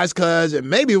penalized because it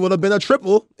maybe would have been a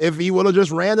triple if he would have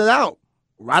just ran it out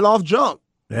right off jump.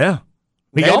 Yeah.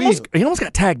 He almost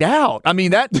got tagged out. I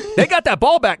mean, they got that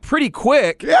ball back pretty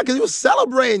quick. Yeah, because he was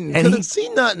celebrating. And couldn't see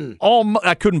nothing.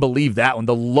 I couldn't believe that one.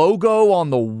 The logo on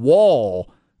the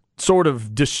wall sort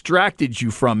of distracted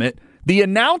you from it. The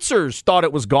announcers thought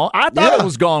it was gone. I thought it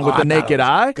was gone with the naked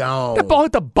eye. Gone. That ball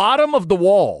hit the bottom of the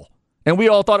wall, and we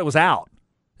all thought it was out.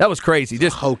 That was crazy.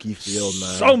 Just hokey field,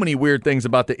 man. So many weird things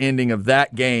about the ending of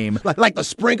that game. Like the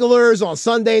sprinklers on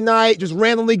Sunday night just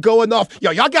randomly going off. Yo,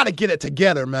 y'all got to get it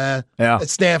together, man. Yeah. At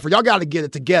Stanford, y'all got to get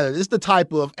it together. This is the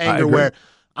type of anger where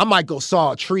I might go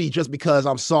saw a tree just because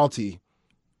I'm salty.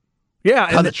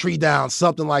 Yeah. Cut a tree down,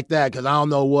 something like that, because I don't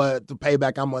know what the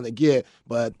payback I'm going to get,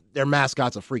 but their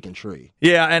mascot's a freaking tree.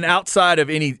 Yeah, and outside of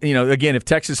any, again, if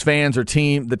Texas fans or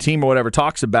the team or whatever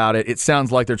talks about it, it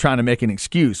sounds like they're trying to make an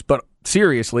excuse. But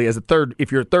seriously,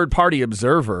 if you're a third-party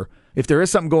observer, if there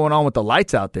is something going on with the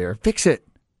lights out there, fix it.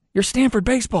 You're Stanford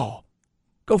baseball.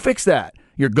 Go fix that.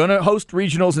 You're going to host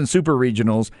regionals and super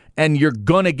regionals, and you're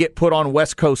going to get put on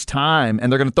West Coast time,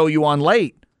 and they're going to throw you on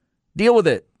late. Deal with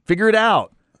it. Figure it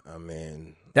out. I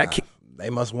mean, that they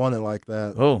must want it like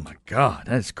that. Oh my God,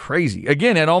 that's crazy.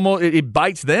 Again, it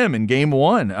bites them in game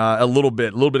one a little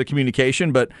bit of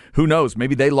communication, but who knows?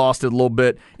 Maybe they lost it a little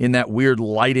bit in that weird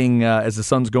lighting as the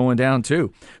sun's going down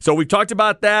too. So we've talked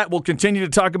about that. We'll continue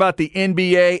to talk about the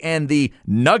NBA and the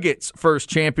Nuggets' first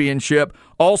championship.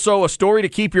 Also, a story to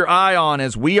keep your eye on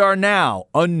as we are now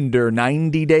under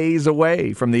 90 days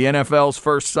away from the NFL's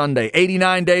first Sunday.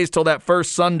 89 days till that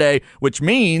first Sunday, which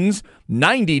means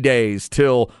 90 days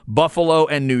till Buffalo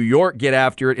and New York get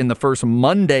after it in the first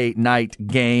Monday night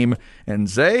game. And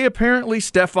Zay, apparently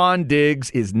Stephon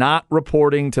Diggs is not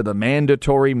reporting to the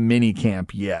mandatory minicamp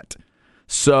yet.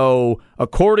 So,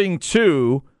 according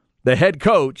to the head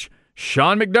coach,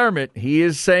 Sean McDermott, he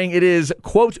is saying it is,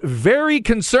 quote, very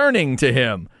concerning to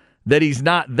him that he's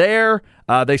not there.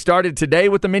 They started today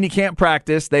with the minicamp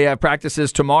practice. They have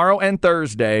practices tomorrow and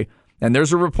Thursday. And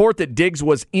there's a report that Diggs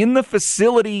was in the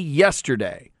facility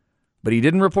yesterday, but he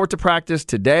didn't report to practice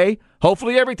today.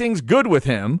 Hopefully everything's good with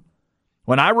him.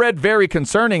 When I read very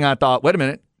concerning, I thought, wait a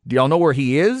minute, do y'all know where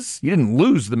he is? You didn't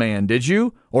lose the man, did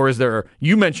you? Or is there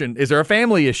a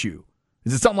family issue?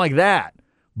 Is it something like that?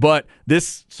 But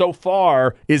this, so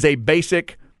far, is a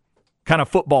basic kind of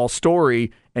football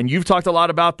story. And you've talked a lot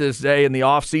about this, Zay, in the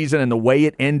offseason and the way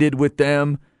it ended with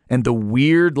them and the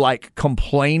weird,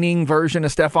 complaining version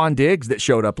of Stephon Diggs that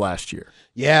showed up last year.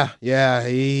 Yeah,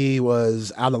 he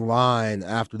was out of line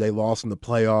after they lost in the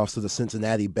playoffs to the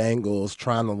Cincinnati Bengals,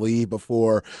 trying to leave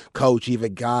before Coach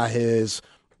even got his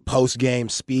post-game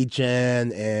speech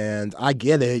in, and I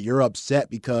get it. You're upset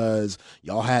because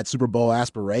y'all had Super Bowl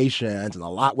aspirations, and a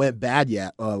lot went bad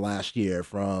last year,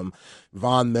 from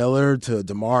Von Miller to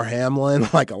DeMar Hamlin.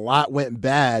 A lot went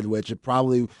bad, which it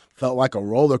probably felt like a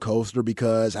roller coaster,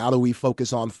 because how do we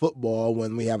focus on football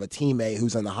when we have a teammate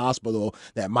who's in the hospital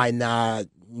that might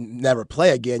never play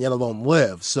again, let alone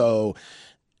live? So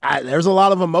there's a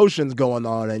lot of emotions going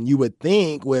on, and you would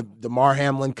think with DeMar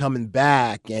Hamlin coming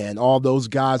back and all those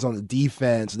guys on the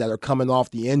defense that are coming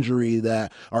off the injury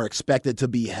that are expected to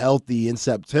be healthy in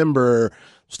September,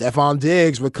 Stephon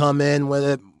Diggs would come in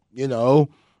with,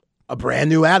 a brand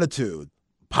new attitude,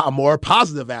 a more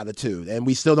positive attitude. And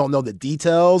we still don't know the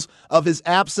details of his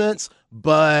absence,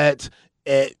 but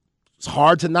it's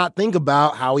hard to not think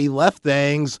about how he left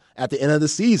things at the end of the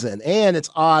season. And it's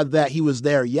odd that he was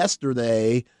there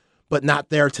yesterday, but not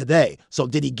there today. So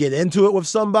did he get into it with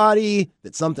somebody?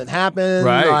 Did something happen?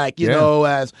 Right.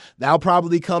 As that'll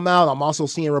probably come out. I'm also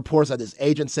seeing reports that his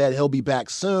agent said he'll be back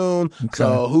soon. Okay.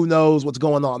 So who knows what's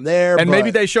going on there. And maybe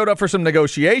they showed up for some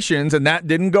negotiations and that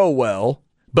didn't go well.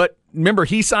 But remember,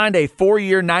 he signed a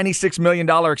 4-year, $96 million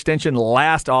extension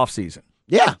last offseason.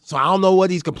 Yeah, so I don't know what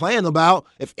he's complaining about.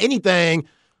 If anything,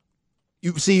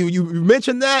 you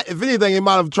mentioned that. If anything, they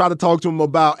might have tried to talk to him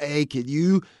about, hey, can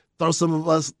you throw some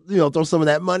of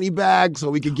that money back so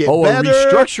we could get a better.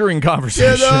 restructuring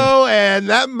conversation. And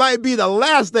that might be the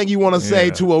last thing you want to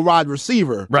say to a wide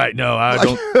receiver. Right. No, I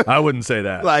don't. I wouldn't say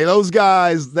that. Like those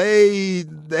guys,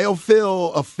 they'll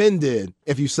feel offended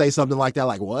if you say something like that.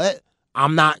 Like, what?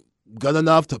 I'm not good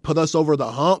enough to put us over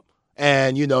the hump.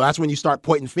 And, that's when you start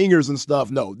pointing fingers and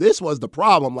stuff. No, this was the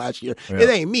problem last year. Yeah. It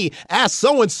ain't me. Ask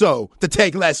so-and-so to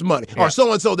take less money or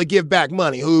so-and-so to give back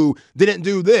money who didn't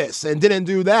do this and didn't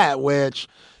do that, which,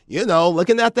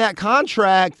 looking at that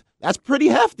contract, that's pretty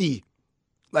hefty.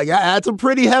 Like, that's a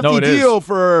pretty hefty deal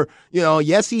for,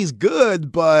 yes, he's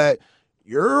good, but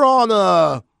you're on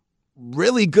a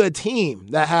really good team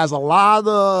that has a lot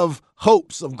of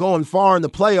hopes of going far in the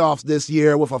playoffs this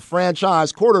year with a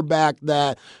franchise quarterback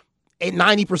that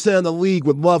 90% of the league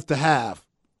would love to have.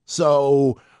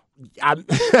 So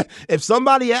if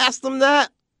somebody asked him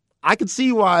that, I could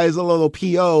see why he's a little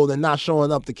PO'd and not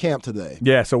showing up to camp today.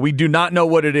 Yeah, so we do not know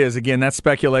what it is. Again, that's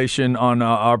speculation on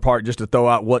our part just to throw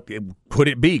out what could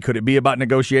it be? Could it be about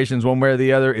negotiations one way or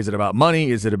the other? Is it about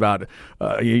money? Is it about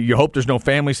you hope there's no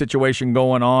family situation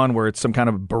going on where it's some kind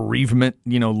of bereavement,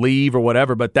 leave or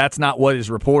whatever, but that's not what is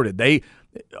reported. They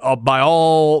by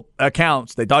all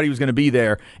accounts, they thought he was going to be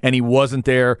there, and he wasn't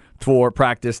there for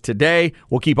practice today.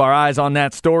 We'll keep our eyes on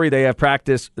that story. They have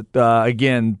practice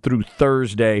again through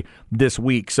Thursday this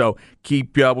week, so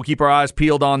we'll keep our eyes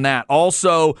peeled on that.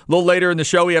 Also, a little later in the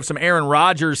show, we have some Aaron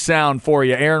Rodgers sound for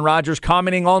you. Aaron Rodgers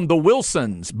commenting on the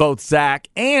Wilsons, both Zach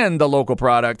and the local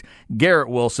product, Garrett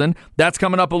Wilson. That's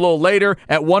coming up a little later.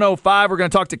 At 1:05, we're going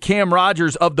to talk to Cam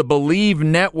Rogers of the Believe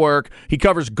Network. He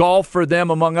covers golf for them,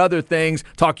 among other things.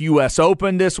 Talk U.S.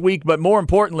 Open this week, but more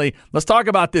importantly, let's talk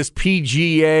about this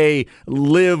PGA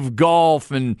Live Golf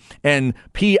and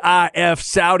PIF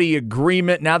Saudi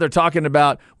agreement. Now they're talking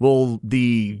about, will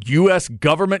the U.S.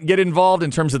 government get involved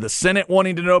in terms of the Senate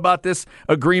wanting to know about this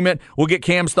agreement? We'll get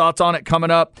Cam's thoughts on it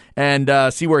coming up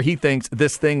and see where he thinks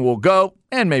this thing will go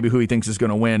and maybe who he thinks is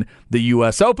going to win the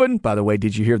U.S. Open. By the way,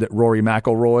 did you hear that Rory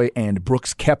McIlroy and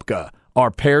Brooks Koepka are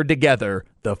paired together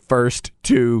the first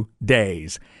 2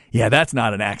 days? Yeah, that's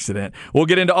not an accident. We'll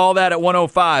get into all that at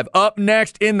 1:05. Up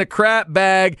next in the crap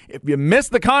bag, if you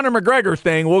missed the Conor McGregor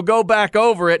thing, we'll go back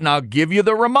over it, and I'll give you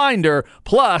the reminder,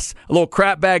 plus a little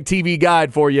crap bag TV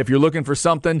guide for you if you're looking for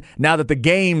something. Now that the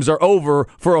games are over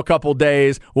for a couple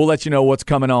days, we'll let you know what's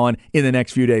coming on in the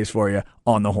next few days for you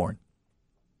on The Horn.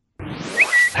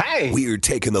 Hey! We're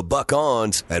taking the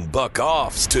buck-ons and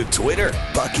buck-offs to Twitter.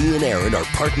 Bucky and Aaron are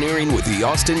partnering with the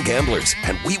Austin Gamblers,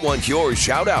 and we want your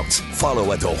shout-outs.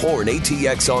 Follow at The Horn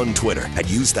ATX on Twitter and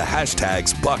use the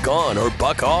hashtags buck-on or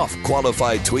buck-off.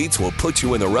 Qualified tweets will put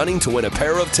you in the running to win a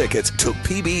pair of tickets to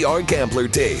PBR Gambler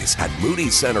Days at Moody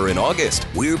Center in August.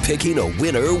 We're picking a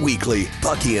winner weekly.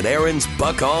 Bucky and Aaron's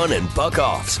Buck-On and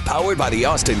Buck-Offs, powered by the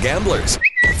Austin Gamblers.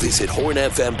 Visit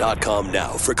hornfm.com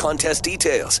now for contest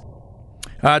details.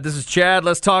 This is Chad.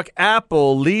 Let's talk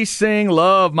Apple Leasing.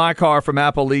 Love my car from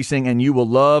Apple Leasing, and you will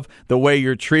love the way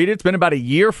you're treated. It's been about a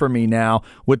year for me now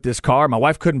with this car. My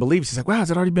wife couldn't believe it. She's like, wow,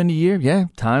 has it already been a year? Yeah,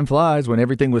 time flies when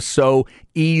everything was so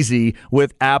easy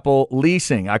with Apple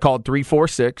Leasing. I called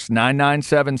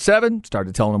 346-9977,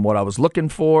 started telling them what I was looking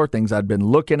for, things I'd been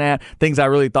looking at, things I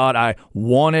really thought I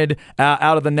wanted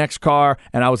out of the next car,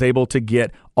 and I was able to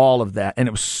get all of that, and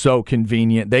it was so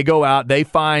convenient. They go out, they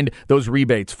find those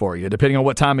rebates for you, depending on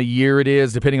what time of year it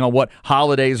is, depending on what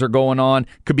holidays are going on.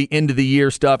 Could be end of the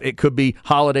year stuff. It could be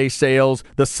holiday sales,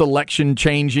 the selection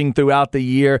changing throughout the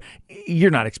year.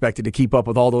 You're not expected to keep up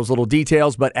with all those little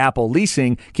details, but Apple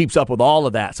Leasing keeps up with all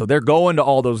of that. So they're going to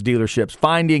all those dealerships,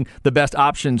 finding the best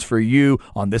options for you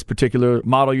on this particular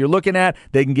model you're looking at.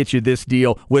 They can get you this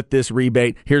deal with this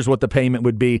rebate. Here's what the payment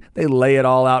would be. They lay it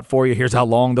all out for you. Here's how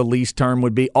long the lease term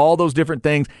would be. All those different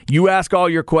things. You ask all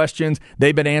your questions.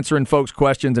 They've been answering folks'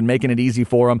 questions and making it easy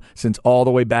for them since all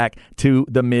the way back to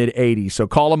the mid-'80s. So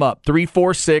call them up,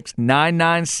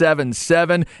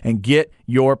 346-9977, and get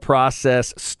your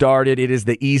process started. It is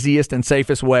the easiest and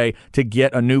safest way to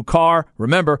get a new car.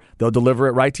 Remember, they'll deliver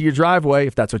it right to your driveway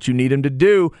if that's what you need them to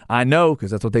do. I know, because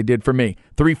that's what they did for me.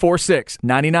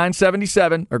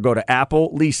 346-9977, or go to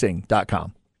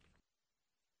appleleasing.com.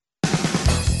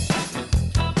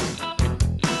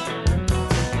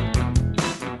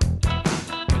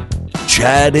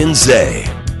 Chad and Zay.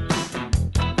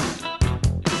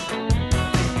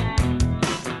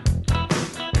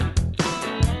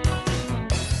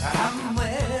 I'm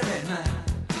wearing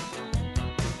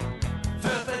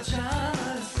the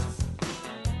pajamas.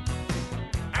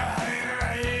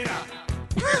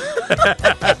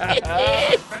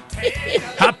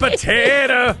 Hot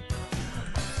potato.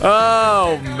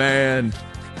 Oh, man.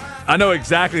 I know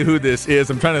exactly who this is.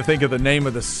 I'm trying to think of the name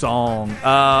of the song.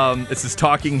 This is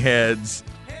Talking Heads.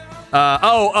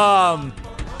 The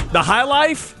High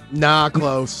Life? Nah,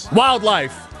 close.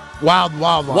 Wildlife. Wild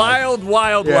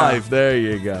Life. There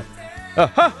you go.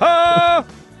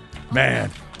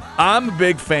 Man, I'm a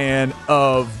big fan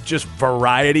of just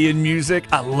variety in music.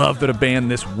 I love that a band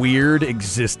this weird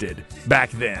existed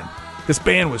back then. This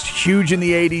band was huge in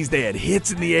the 80s. They had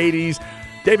hits in the 80s.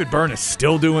 David Byrne is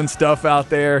still doing stuff out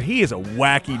there. He is a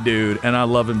wacky dude, and I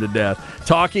love him to death.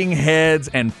 Talking Heads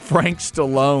and Frank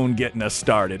Stallone getting us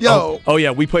started. Yo. Oh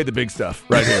yeah, we played the big stuff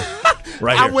right here.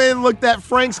 Right here. I went and looked at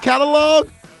Frank's catalog.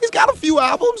 He's got a few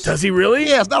albums. Does he really?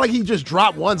 Yeah, it's not like he just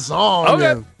dropped one song.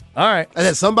 Okay. And, all right. and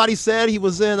then somebody said he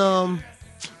was in,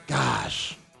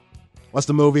 what's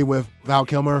the movie with Val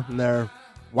Kilmer and their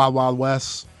Wild Wild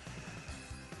West?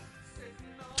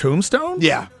 Tombstone?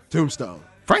 Yeah, Tombstone.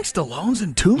 Frank Stallone's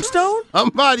in Tombstone?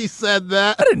 Somebody said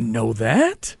that. I didn't know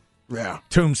that. Yeah.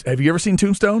 Have you ever seen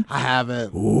Tombstone? I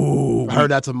haven't. Ooh. I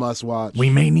heard that's a must watch. We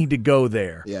may need to go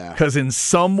there. Yeah. Because in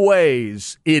some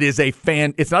ways, it is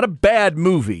it's not a bad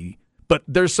movie, but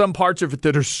there's some parts of it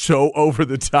that are so over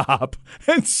the top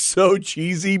and so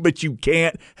cheesy, but you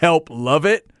can't help love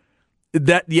it.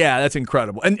 That's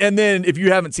incredible. And then if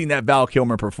you haven't seen that Val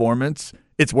Kilmer performance,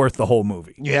 it's worth the whole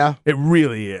movie. Yeah. It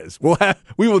really is.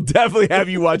 We will definitely have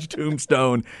you watch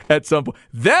Tombstone at some point.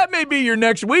 That may be your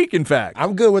next week, in fact.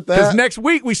 I'm good with that. Because next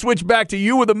week we switch back to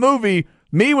you with a movie,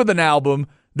 me with an album.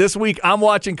 This week I'm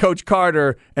watching Coach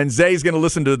Carter, and Zay's going to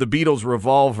listen to the Beatles'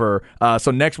 Revolver.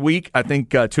 So next week, I think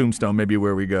Tombstone may be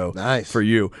where we go. Nice. For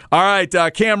you. All right,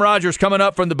 Cam Rogers coming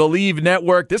up from the Believe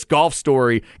Network. This golf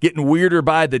story getting weirder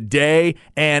by the day,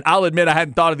 and I'll admit I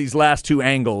hadn't thought of these last two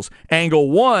angles.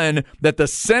 Angle one, that the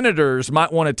Senators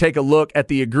might want to take a look at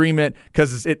the agreement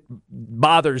because it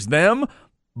bothers them.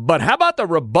 But how about the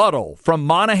rebuttal from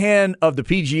Monahan of the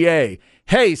PGA?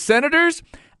 Hey, Senators,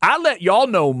 I let y'all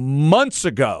know months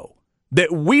ago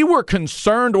that we were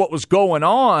concerned what was going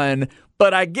on,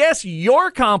 but I guess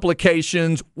your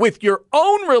complications with your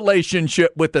own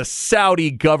relationship with the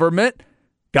Saudi government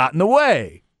got in the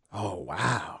way. Oh,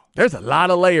 wow. There's a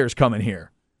lot of layers coming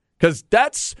here because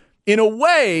that's, in a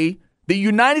way, the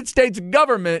United States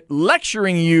government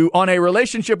lecturing you on a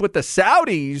relationship with the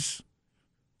Saudis.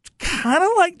 It's kind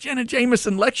of like Jenna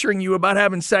Jameson lecturing you about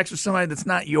having sex with somebody that's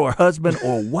not your husband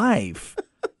or wife.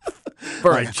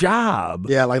 For a job.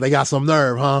 Yeah, like they got some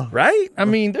nerve, huh? Right? I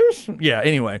mean,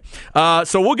 anyway.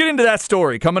 So we'll get into that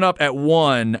story coming up at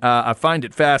 1. I find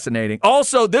it fascinating.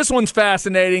 Also, this one's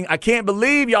fascinating. I can't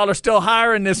believe y'all are still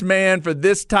hiring this man for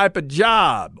this type of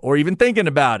job or even thinking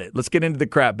about it. Let's get into the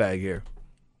crap bag here.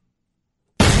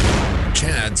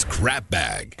 Chad's crap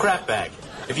bag. Crap bag.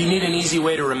 If you need an easy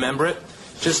way to remember it,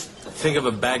 just think of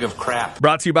a bag of crap.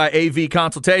 Brought to you by AV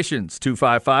Consultations,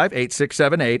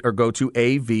 255-8678, or go to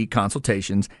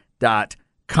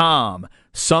avconsultations.com.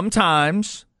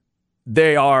 Sometimes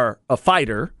they are a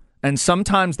fighter, and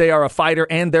sometimes they are a fighter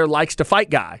and they're likes to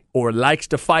fight guy or likes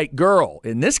to fight girl.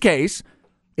 In this case,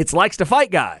 it's likes to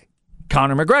fight guy,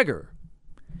 Conor McGregor.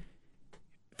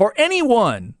 For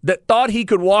anyone that thought he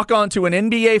could walk onto an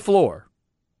NBA floor,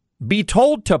 be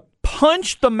told to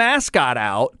punch the mascot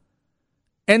out,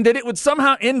 and that it would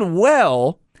somehow end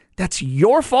well, that's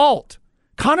your fault.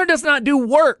 Conor does not do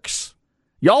works.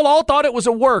 Y'all all thought it was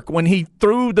a work when he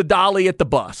threw the dolly at the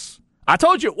bus. I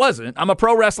told you it wasn't. I'm a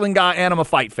pro wrestling guy and I'm a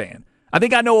fight fan. I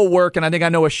think I know a work and I think I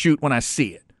know a shoot when I see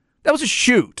it. That was a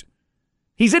shoot.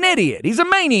 He's an idiot. He's a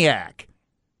maniac.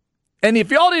 And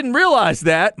if y'all didn't realize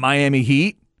that, Miami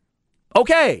Heat,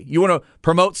 okay, you want to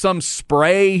promote some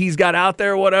spray he's got out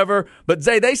there or whatever, but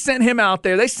Zay, they sent him out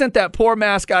there. They sent that poor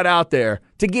mascot out there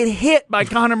to get hit by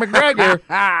Conor McGregor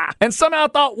and somehow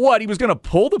thought, what, he was going to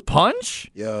pull the punch?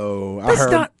 Yo,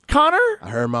 That's not Conor? I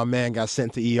heard my man got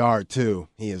sent to ER, too.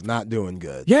 He is not doing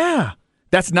good. Yeah,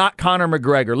 that's not Conor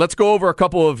McGregor. Let's go over a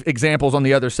couple of examples on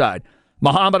the other side.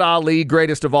 Muhammad Ali,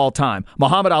 greatest of all time.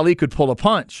 Muhammad Ali could pull a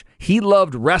punch. He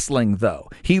loved wrestling, though.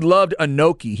 He loved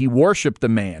Inoki. He worshipped the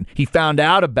man. He found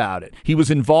out about it. He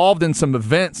was involved in some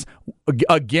events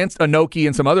against Inoki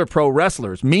and some other pro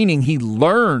wrestlers, meaning he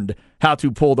learned how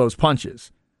to pull those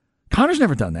punches. Conor's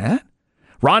never done that.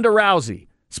 Ronda Rousey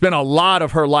spent a lot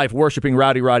of her life worshiping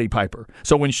Roddy Piper.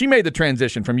 So when she made the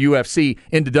transition from UFC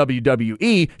into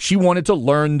WWE, she wanted to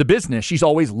learn the business. She's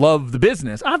always loved the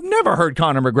business. I've never heard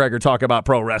Conor McGregor talk about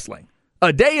pro wrestling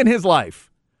a day in his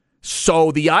life.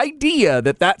 So the idea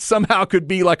that somehow could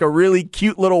be like a really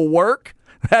cute little work,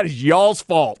 that is y'all's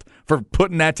fault for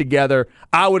putting that together.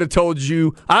 I would have told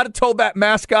you, I'd have told that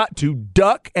mascot to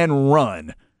duck and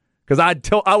run.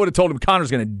 Because I would have told him Connor's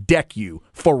going to deck you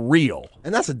for real.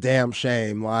 And that's a damn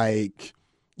shame. Like,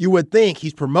 you would think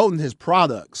he's promoting his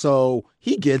product, so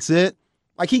he gets it.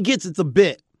 Like, he gets it's a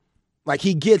bit. Like,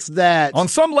 he gets that. On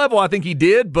some level, I think he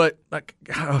did, but like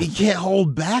he can't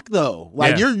hold back, though.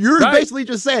 Like, Yeah. you're Right. basically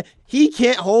just saying he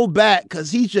can't hold back because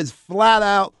he's just flat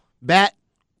out bat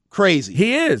crazy.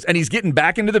 he is, and he's getting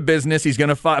back into the business. He's going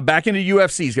to fight back into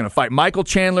UFC. He's going to fight Michael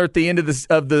Chandler at the end of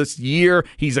this year.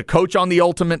 He's a coach on The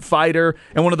Ultimate Fighter,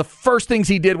 and one of the first things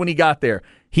he did when he got there,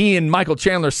 he and Michael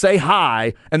Chandler say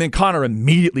hi, and then Connor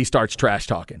immediately starts trash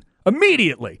talking.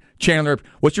 Immediately, Chandler,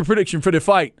 what's your prediction for the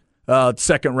fight?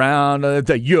 Second round,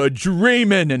 you're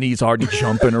dreaming, and he's already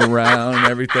jumping around and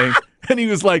everything. And he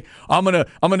was like, I'm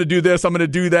gonna do this, I'm gonna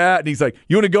do that. And he's like,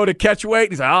 you want to go to catch weight?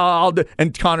 And he's like, I'll do.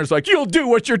 And Connor's like, you'll do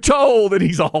what you're told. And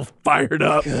he's all fired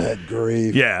up. Good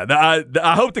grief. Yeah,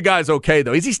 I hope the guy's okay,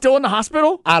 though. Is he still in the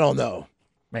hospital? I don't know.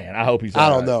 Man, I hope he's I all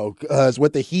don't right. know. Because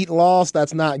with the Heat loss,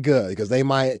 that's not good because they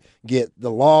might get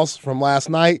the loss from last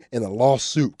night and a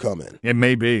lawsuit coming. It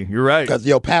may be. You're right. Because,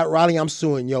 Pat Riley, I'm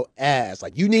suing your ass.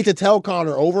 Like, you need to tell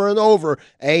Connor over and over,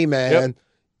 hey, man,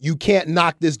 you can't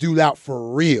knock this dude out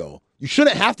for real. You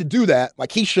shouldn't have to do that.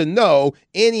 Like, he should know.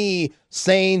 Any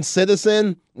sane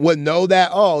citizen would know that,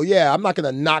 oh, yeah, I'm not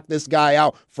going to knock this guy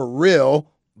out for real.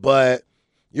 But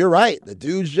you're right. The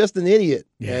dude's just an idiot.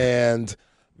 Yeah. And,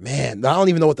 man, I don't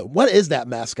even know what is that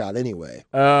mascot anyway?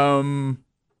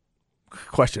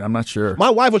 Question, I'm not sure.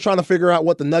 My wife was trying to figure out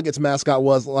what the Nuggets mascot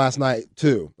was last night,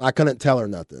 too. I couldn't tell her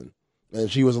nothing. And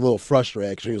she was a little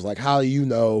frustrated. She was like, how do you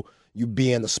know, you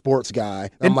being a sports guy?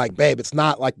 And I'm like, babe, it's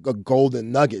not like a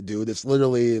golden nugget, dude. It's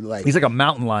literally like... He's like a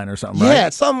mountain lion or something, right? Yeah,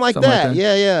 something like that.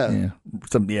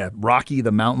 Yeah. Rocky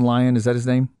the mountain lion, is that his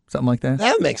name? Something like that?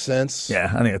 That makes sense.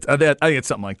 Yeah, I think it's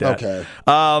something like that.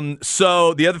 Okay.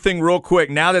 So the other thing real quick,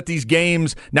 now that the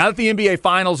NBA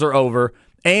finals are over,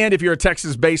 and if you're a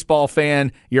Texas baseball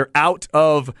fan, you're out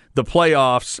of the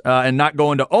playoffs and not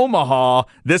going to Omaha,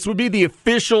 this would be the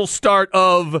official start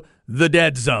of the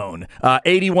dead zone.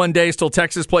 81 days till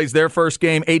Texas plays their first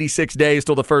game, 86 days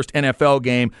till the first NFL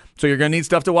game. So you're going to need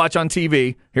stuff to watch on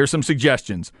TV. Here's some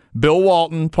suggestions. Bill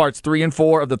Walton, parts 3 and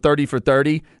 4 of the 30 for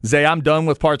 30. Zay, I'm done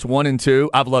with parts 1 and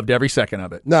 2. I've loved every second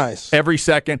of it. Nice. Every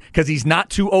second, because he's not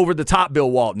too over the top, Bill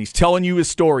Walton. He's telling you his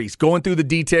story. He's going through the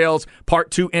details.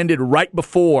 Part 2 ended right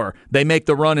before they make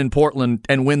the run in Portland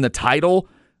and win the title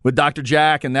with Dr.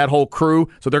 Jack and that whole crew.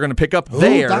 So they're going to pick up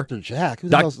there. Dr. Jack? Who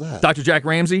the hell's that? Dr. Jack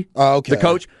Ramsey, Oh, okay. the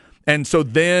coach. And so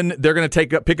then they're going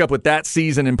to pick up with that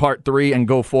season in part 3 and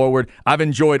go forward. I've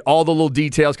enjoyed all the little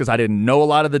details because I didn't know a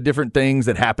lot of the different things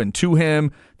that happened to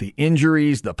him, the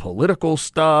injuries, the political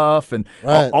stuff, and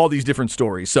all these different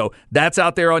stories. So that's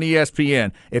out there on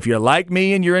ESPN. If you're like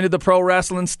me and you're into the pro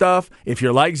wrestling stuff, if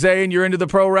you're like Zay and you're into the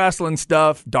pro wrestling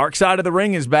stuff, Dark Side of the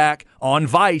Ring is back on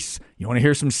Vice. You want to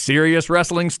hear some serious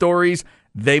wrestling stories?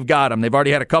 They've got them. They've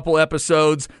already had a couple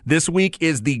episodes. This week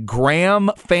is the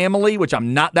Graham family, which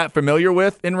I'm not that familiar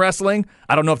with in wrestling.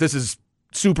 I don't know if this is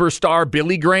superstar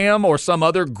Billy Graham or some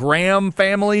other Graham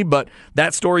family, but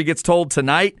that story gets told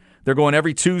tonight. They're going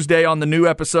every Tuesday on the new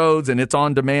episodes, and it's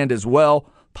on demand as well.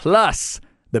 Plus,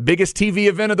 the biggest TV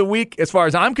event of the week, as far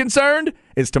as I'm concerned,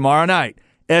 is tomorrow night.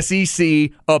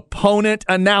 SEC opponent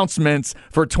announcements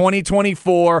for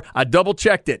 2024. I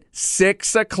double-checked it.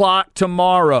 6 o'clock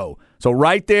tomorrow. So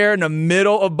right there in the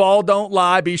middle of Ball Don't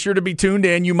Lie, be sure to be tuned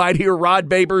in. You might hear Rod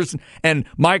Babers and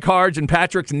Mike Harge and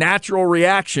Patrick's natural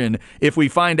reaction if we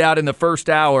find out in the first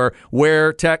hour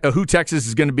where who Texas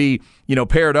is going to be,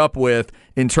 paired up with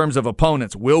in terms of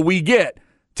opponents. Will we get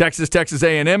Texas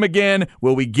A&M again?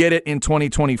 Will we get it in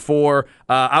 2024?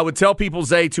 I would tell people,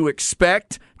 Zay, to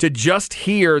expect to just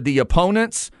hear the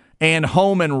opponents and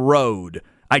home and road.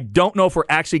 I don't know if we're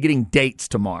actually getting dates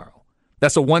tomorrow.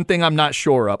 That's the one thing I'm not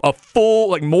sure of. A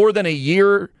full, more than a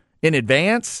year in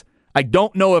advance, I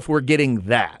don't know if we're getting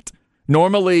that.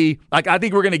 Normally, I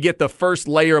think we're going to get the first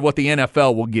layer of what the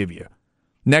NFL will give you.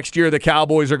 Next year, the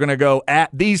Cowboys are going to go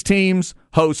at these teams,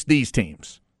 host these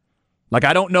teams. I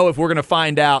don't know if we're going to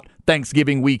find out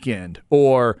Thanksgiving weekend,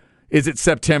 or is it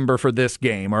September for this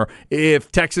game, or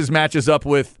if Texas matches up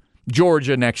with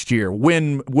Georgia next year.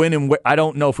 When and I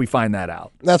don't know if we find that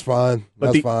out. That's fine.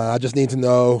 That's fine. I just need to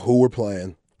know who we're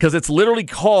playing. Because it's literally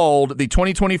called the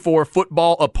 2024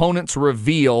 Football Opponents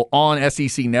Reveal on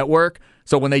SEC Network.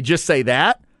 So when they just say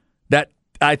that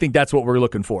I think that's what we're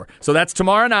looking for. So that's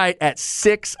tomorrow night at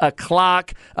 6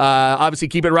 o'clock. Obviously,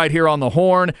 keep it right here on the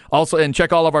Horn. Also, and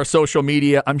check all of our social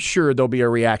media. I'm sure there'll be a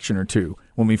reaction or two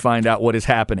when we find out what is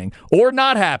happening or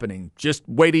not happening. Just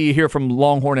wait till you hear from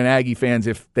Longhorn and Aggie fans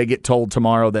if they get told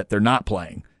tomorrow that they're not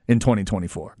playing in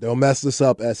 2024. Don't mess this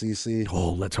up, SEC.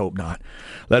 Oh, let's hope not.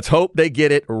 Let's hope they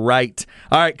get it right.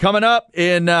 All right, coming up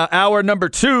in hour number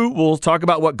 2, we'll talk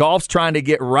about what golf's trying to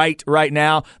get right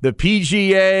now. The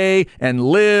PGA and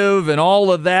LIV and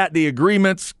all of that, the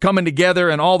agreements coming together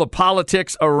and all the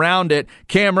politics around it.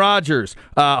 Cam Rogers,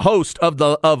 host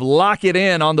of Lock It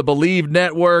In on the Believe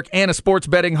Network and a sports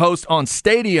betting host on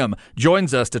Stadium,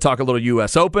 joins us to talk a little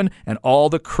U.S. Open and all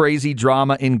the crazy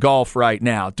drama in golf right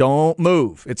now. Don't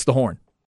move. It's The Horn.